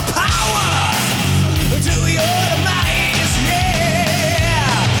holds the power. To your demise,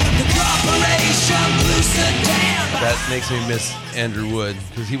 yeah. The corporation blue sedan. That makes me miss Andrew Wood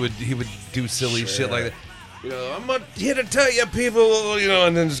because he would do silly shit like that. You know, I'm not here to tell you people, you know,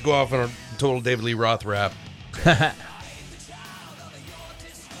 and then just go off on a total David Lee Roth rap.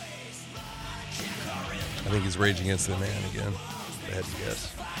 I think he's raging against the man again. I had to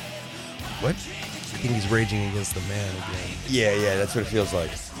guess. What? I think he's raging against the man again. Yeah, that's what it feels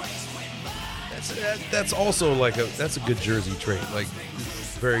like. That's also like that's a good Jersey trait. Like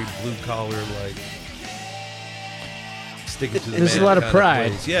very blue collar, like sticking to the There's man a lot of kind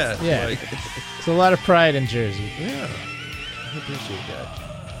pride. place. Yeah. Yeah. Like, There's a lot of pride in Jersey. yeah. I appreciate that.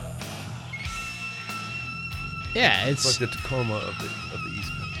 Yeah, It's it's like the Tacoma of the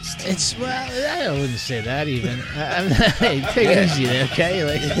East Coast. it's well, I wouldn't say that even. Hey, take it easy there, okay?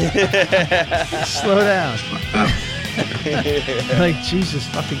 Like, slow down. Like Jesus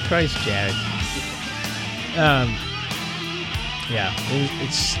fucking Christ, Jared. Yeah,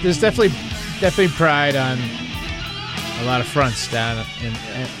 there's definitely pride on a lot of fronts down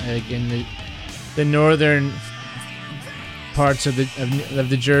in the northern parts of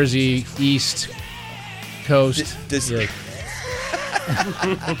the Jersey East Coast. This,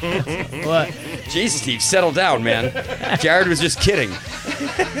 What? Jesus, Steve, settle down, man. Jared was just kidding.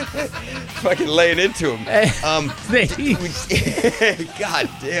 Fucking laying into him. God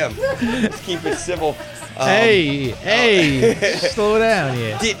damn. Let's keep it civil. Hey, slow down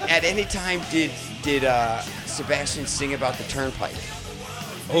here. At any time did Sebastian sing about the turnpike?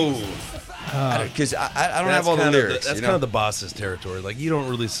 Oh, Because I don't have all the lyrics. That's kind of the boss's territory. Like you don't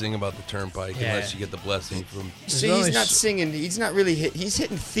really sing about the turnpike Yeah. unless you get the blessing from. So he's not singing. He's not really he's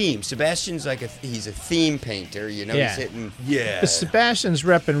hitting themes. Sebastian's like he's a theme painter. You know, Yeah. he's hitting. Yeah. But Sebastian's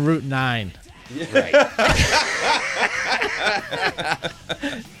repping Route 9. Right.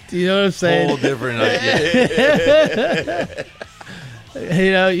 Do you know what I'm saying? Whole different.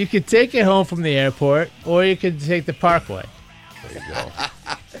 You know, you could take it home from the airport, or you could take the Parkway There you go.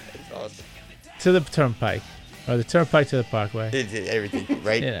 That's awesome. to the Turnpike, or the Turnpike to the Parkway. Everything,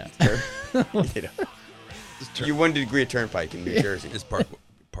 right? Yeah. You know. You're 1 degree of turnpike in New Jersey. Is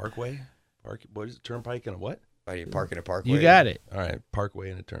Parkway? What is it? Turnpike and a what? Why do you park in a parkway? You got it. All right,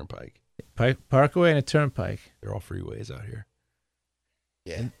 Parkway and a turnpike. Parkway and a Turnpike. They're all freeways out here.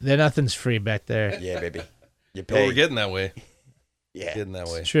 Yeah, There, nothing's free back there. yeah, baby. You Oh, pay. we're getting that way. Yeah, Getting that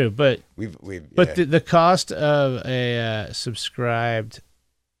way. True, but we've. but Yeah. the cost of a subscribed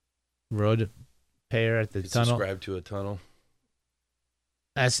road payer at the tunnel, Subscribe to a tunnel.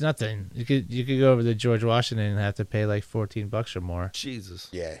 that's nothing. You could go over to George Washington and have to pay like $14 or more. Jesus.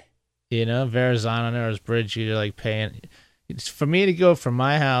 Yeah. You know, Verrazano Narrows Bridge, you're like paying. For me to go from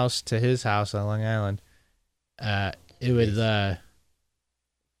my house to his house on Long Island, it would.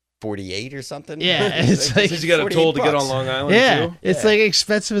 48 or something. Yeah, it's like Did you got a 48 toll to get bucks. on Long Island yeah, too? it's Yeah. like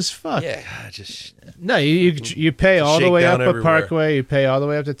expensive as fuck. Yeah. God, just No, you pay all the Shake way down up everywhere. a Parkway, you pay all the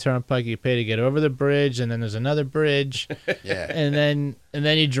way up to Turnpike, you pay to get over the bridge, and then there's another bridge, Yeah. and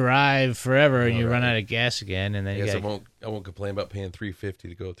then you drive forever and you run out of gas again, and then I you guess got I won't complain about paying $3.50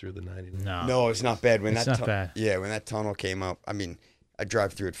 to go through the 99. no. No, it's not bad. When It's that not bad. Yeah, when that tunnel came up, I mean, I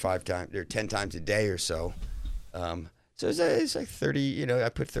drive through it 5 times or 10 times a day or so. So it's like 30. You know, I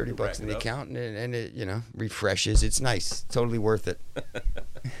put $30 in the account, and it refreshes. It's nice. Totally worth it.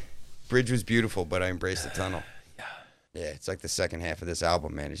 Bridge was beautiful, but I embraced the tunnel. Yeah, it's like the second half of this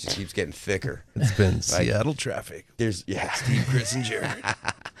album, man. It just keeps getting thicker. It's been Seattle traffic. There's Steve, Chris, and Jared.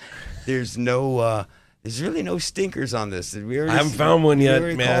 there's really no stinkers on this. Did we already I haven't found one yet,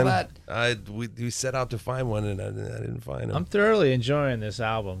 already call man. that? We set out to find one, and I didn't find them. I'm thoroughly enjoying this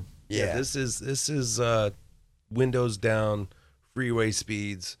album. Yeah. This is windows down, freeway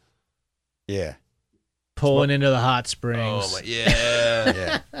speeds. Yeah. Pulling into the hot springs. Oh my,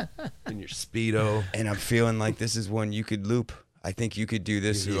 yeah, Yeah. in your speedo, And I'm feeling like this is one you could loop. I think you could do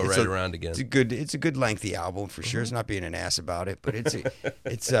this. you go It's right a- around again. It's a good lengthy album for sure. It's not being an ass about it, but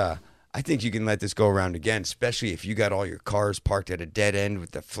I think you can let this go around again, especially if you got all your cars parked at a dead end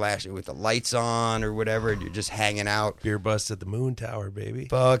with the lights on or whatever, and you're just hanging out. Beer bust at the Moon Tower, baby.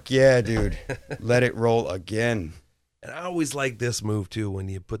 Fuck yeah, dude. Let it roll again. And I always like this move too when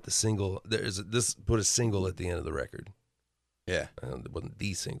you put the single. Put a single at the end of the record. Yeah. It wasn't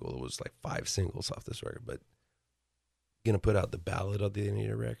the single. It was like 5 singles off this record, but you're gonna put out the ballad at the end of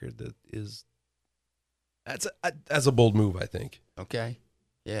your record. That's a bold move, I think. Okay.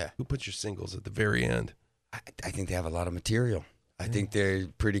 Yeah. Who puts your singles at the very end? I think they have a lot of material. I think they're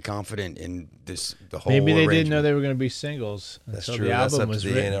pretty confident in the whole Maybe they didn't know arrangement. they were going to be singles That's until true. the That's album up was to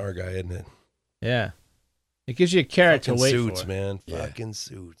the written. A&R guy, isn't it? Yeah, it gives you a carrot to Fucking wait suits, for. man. Yeah. Fucking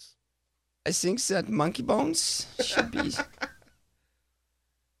suits. I think that Monkey Bones should be.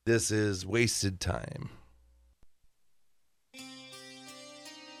 This is Wasted Time.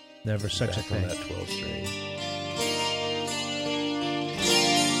 Never such a Back on thing. that 12 string.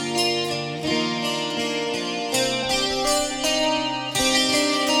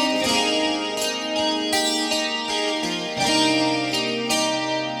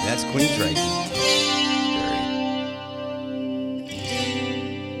 striking.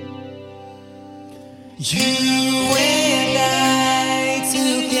 You and I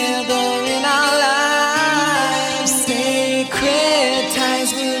together in our lives, sacred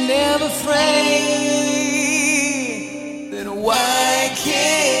ties will never fray. Then why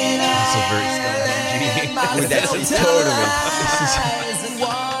can't Also I very Stone Energy. With that myself totally. ties and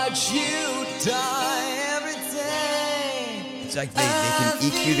watch you die every day? It's like they can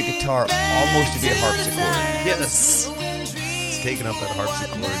EQ the guitar almost to be a harpsichord. Yes. It's taking up that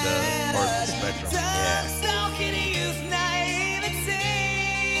harpsichord part of the spectrum. Yeah.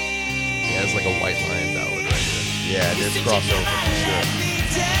 Yeah, it's like a White Lion ballad right here. Yeah, there's crossover for sure.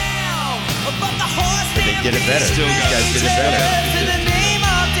 But They did it better. Still These got guys it. did it better. in the name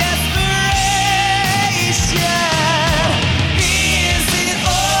of desperation, is it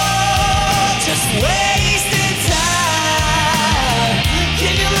all just wasted time?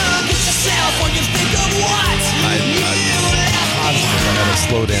 Can you look at yourself when you think of what you left I had a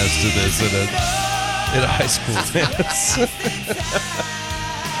slow dance to this in a high school dance.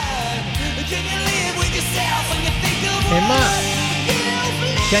 Can you live with yourself when you think of Hey, Ma,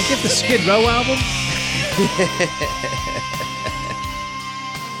 what can I get the Skid Row album?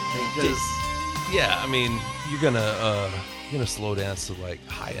 Because, yeah, I mean, you're gonna slow dance to like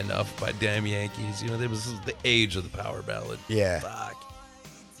High Enough by Damn Yankees. You know, this is the age of the power ballad. Yeah. Fuck.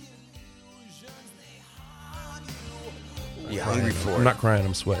 You're hungry for I'm it. not crying,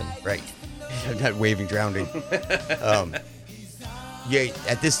 I'm sweating. Right. I'm not waving, drowning. Yeah,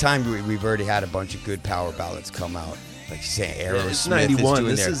 at this time, we've already had a bunch of good power ballads come out. Like you say, Aerosmith It's is 91. doing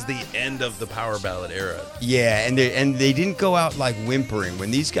This their... is the end of the power ballad era. Yeah, and they didn't go out like whimpering. When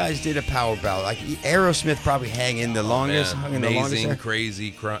these guys did a power ballad, like Aerosmith probably hung in the longest. Man, Hung in the longest amazing, there.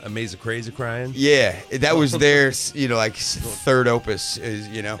 crazy, amazing, crazy crying. Yeah, that was their, like third opus, is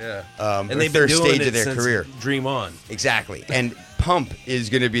Yeah. and And they've third been doing stage it of their since career. Dream On. Exactly, and Pump is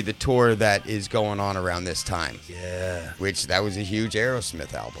going to be the tour that is going on around this time. Yeah. Which that was a huge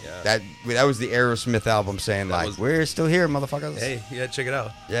Aerosmith album. Yeah. That was the Aerosmith album saying That like, was- we're still here, motherfuckers. Hey, yeah, check it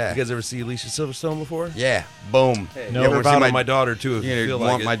out. Yeah. You guys ever see Alicia Silverstone before? Yeah, boom. Hey, No. you wanna ever see found my daughter too? If you You feel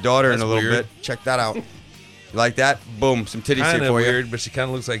want like my it. daughter in That's a little weird. bit? Check that out. You like that? Boom, some titties Kind here of for weird, but she kind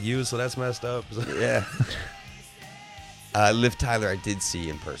of looks like you, so that's messed up. you. Yeah. Liv Tyler, I did see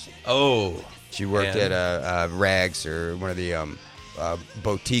in person. Oh, She worked And? at Rags or one of the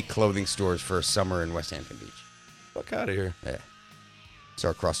boutique clothing stores for a summer in West Hampton Beach. fuck out of here. Yeah. So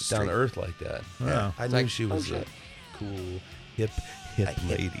across the street. Down to earth like that. Wow. I It's knew like, she oh, was a shit. cool, hip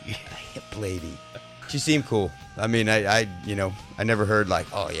lady. A hip lady. She seemed cool. I mean, I never heard like,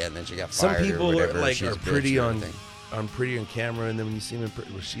 oh yeah, and then she got Some fired people or are whatever. like She's are a bitch pretty or on everything. pretty on camera, and then when you see them,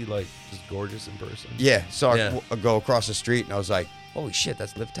 was she like just gorgeous in person? Yeah, saw Yeah. her go across the street, and I was like, holy shit,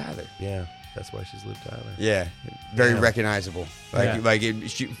 that's Liv Tyler. Yeah, that's why she's Liv Tyler. Yeah, very Yeah. recognizable. Like,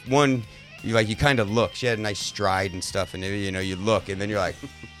 you kind of look. She had a nice stride and stuff, and you look, and then you're like,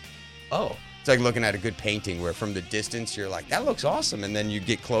 oh, it's like looking at a good painting where from the distance you're like, that looks awesome, and then you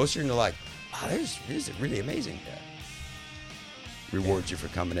get closer and you're like, wow, this is really amazing. Yeah. Rewards you for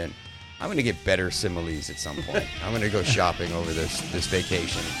coming in. I'm gonna get better similes at some point. I'm gonna go shopping over this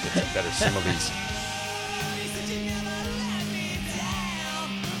vacation, get some better similes.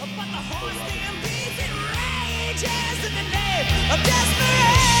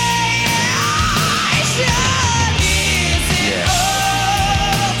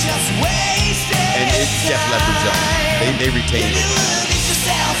 And it's Def Leppard's own. They retained it.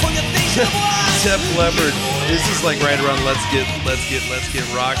 Def Leppard. This is like right around Let's Get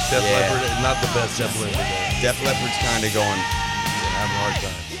Rock. Def Yeah. Leppard, not the best Def Leppard. Def Leppard's kind of going. They're having a hard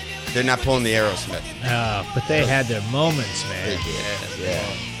time. They're not pulling the Aerosmith. But they had their moments, They man. did.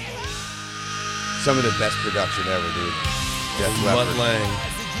 Yeah. Some of the best production ever, dude. Def Mutt Leppard. Lang.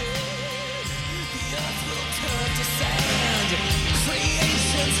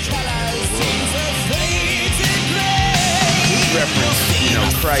 He's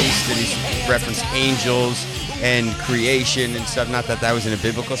referenced, Christ, and he's referenced angels and creation and stuff. Not that was in a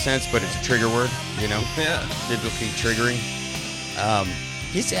biblical sense, but it's a trigger word, Yeah. biblically triggering.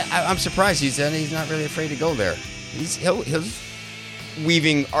 I'm surprised he's not really afraid to go there. He's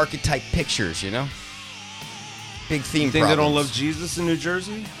weaving archetype pictures, Big theme. You think they don't problems. love Jesus in New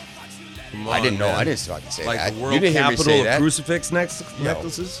Jersey? Come I didn't on, know. man. I didn't fucking say Like that. the You world didn't hear me capital say of that. crucifix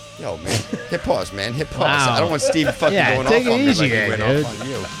necklaces? Yo, man. Hit pause, man. Hit pause. Wow. I don't want Steve fucking Yeah, going take off it on me easy like he there, went dude. off on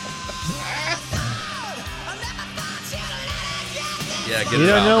you. Yeah, get You it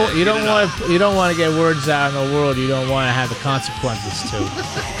don't out, know. man. You Get don't it want. out. You don't want to get words out in the world. You don't want to have the consequences to.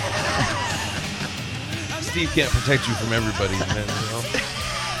 Steve can't protect you from everybody, man.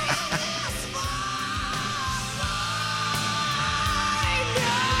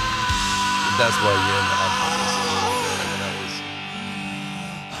 That's why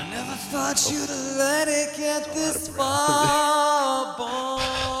I never thought you'd let it get this far, boy.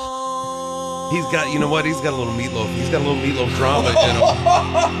 he's got, you know what? He's got a little meatloaf. He's got a little meatloaf drama in him.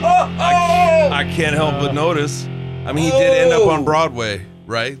 I can't help but notice. I mean, he did end up on Broadway,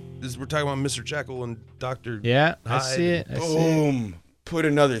 right? We're talking about Mr. Jekyll and Dr. Yeah, I Hyde. see it. I see it. Boom. Put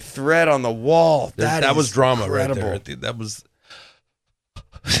another thread on the wall. That was drama incredible. right there. That was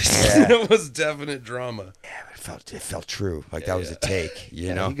that was definite drama. Yeah, it felt true. Like that was a take,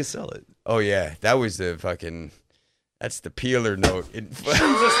 you know? You could sell it. Oh, yeah. That was the fucking... That's the peeler note. Use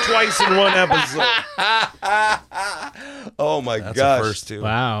us twice in one episode. Oh, my That's gosh. the first two.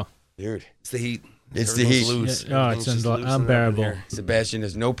 Wow. Dude. It's the heat. It's the Everyone's heat. Loose. Oh, it's Everything's just loosening up in unbearable. here. Sebastian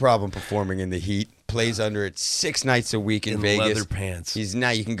has no problem performing in the heat. Plays under it 6 nights a week in Vegas. Leather pants. He's now.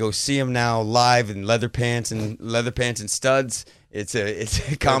 You can go see him now live in leather pants and studs. It's a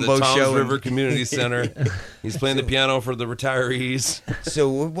combo the Toms show. River Community Center. He's playing the piano for the retirees. So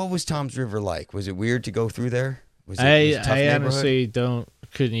what was Toms River like? Was it weird to go through there? Was it a I tough neighborhood? honestly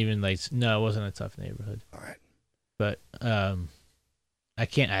couldn't even no, it wasn't a tough neighborhood. All right. But I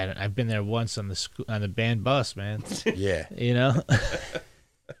can't. I've been there once on the band bus, man. Yeah. You know,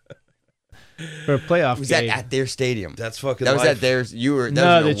 for a playoff Was game. that at their stadium? That's fucking That was life. at theirs. You were. That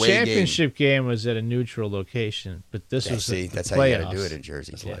No, was the an away championship game was at a neutral location, but this game. was See, the that's how you got to do playoffs. it in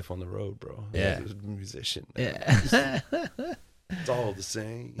Jersey. That's life on the road, bro. Yeah. As a musician. Yeah, It's all the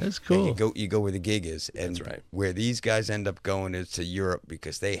same. that's And cool. you go where the gig is, and That's right. where these guys end up going is to Europe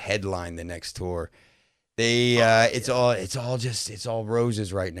because they headline the next tour. They it's all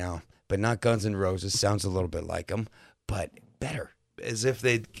roses right now, but not Guns N' Roses. Sounds a little bit like them, but better. As if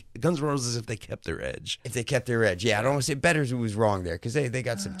Guns N' Roses, if they kept their edge. If they kept their edge, yeah, I don't want to say better was wrong there because they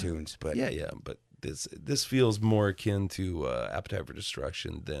got some tunes, but Yeah, but this feels more akin to Appetite for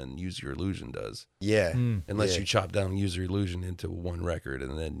Destruction than Use Your Illusion does. yeah, Unless yeah. you chop down Use Your Illusion into one record,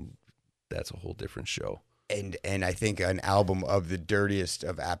 and then that's a whole different show. and I think an album of the dirtiest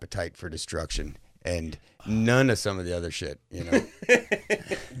of Appetite for Destruction, and none of some of the other shit, you know.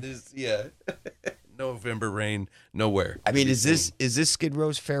 Yeah. November Rain, nowhere. I mean, is this Skid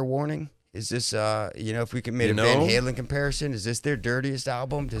Row's Fair Warning? Is this if we can make You a Van know? Halen comparison, is this their dirtiest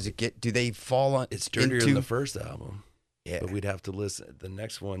album? Do they fall on? It's dirtier into, than the first album. Yeah, But we'd have to listen. The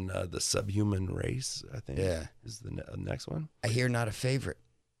next one, The Subhuman Race, I think. Yeah. Is the next one. I hear not a favorite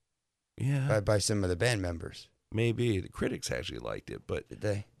Yeah. by some of the band members. Maybe. The critics actually liked it, but Did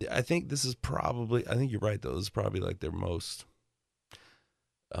they? I think this is probably, I think you're right, though. This is probably like their most,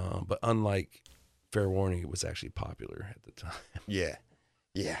 but unlike Fair Warning, it was actually popular at the time. Yeah,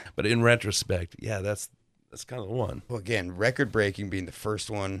 yeah. But in retrospect, yeah, that's kind of the one. Well, again, record breaking being the first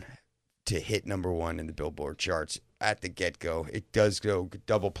one to hit #1 in the Billboard charts at the get go. It does go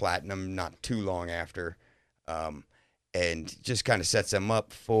double platinum not too long after, and just kind of sets them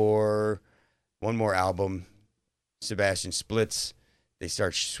up for one more album. Sebastian splits. They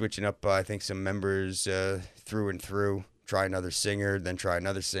start switching up, I think, some members through and through. Try another singer, then try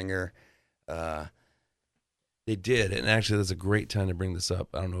another singer. They did, and actually that's a great time to bring this up.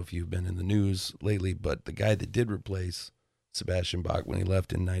 I don't know if you've been in the news lately, but the guy that did replace Sebastian Bach when he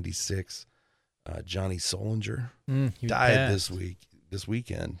left in '96, Johnny Solinger, He died passed. this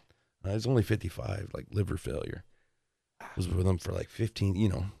weekend. He's only 55, like liver failure. Was with him for like 15,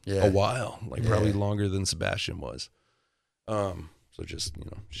 Yeah. a while, like probably Yeah. longer than Sebastian was. So just,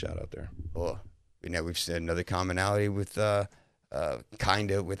 shout out there. Well, we've seen another commonality with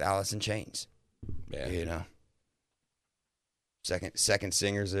kinda with Alice in Chains. Yeah. You know, second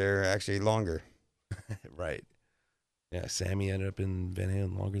singers are actually longer. Right. Yeah, Sammy ended up in Van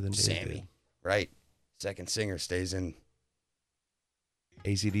Halen longer than Dave Sammy, did. right? Second singer stays in.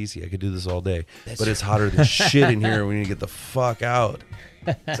 AC/DC, I could do this all day. That's But it's hotter than shit in here. We need to get the fuck out.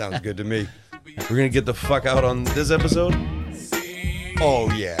 Sounds good to me. We're going to get the fuck out on this episode?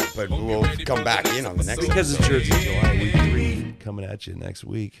 Oh yeah, but we'll come back in on the next Because it's episode. Jersey July week 3 coming at you next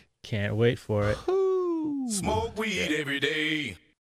week. Can't wait for it. Smoke weed every day.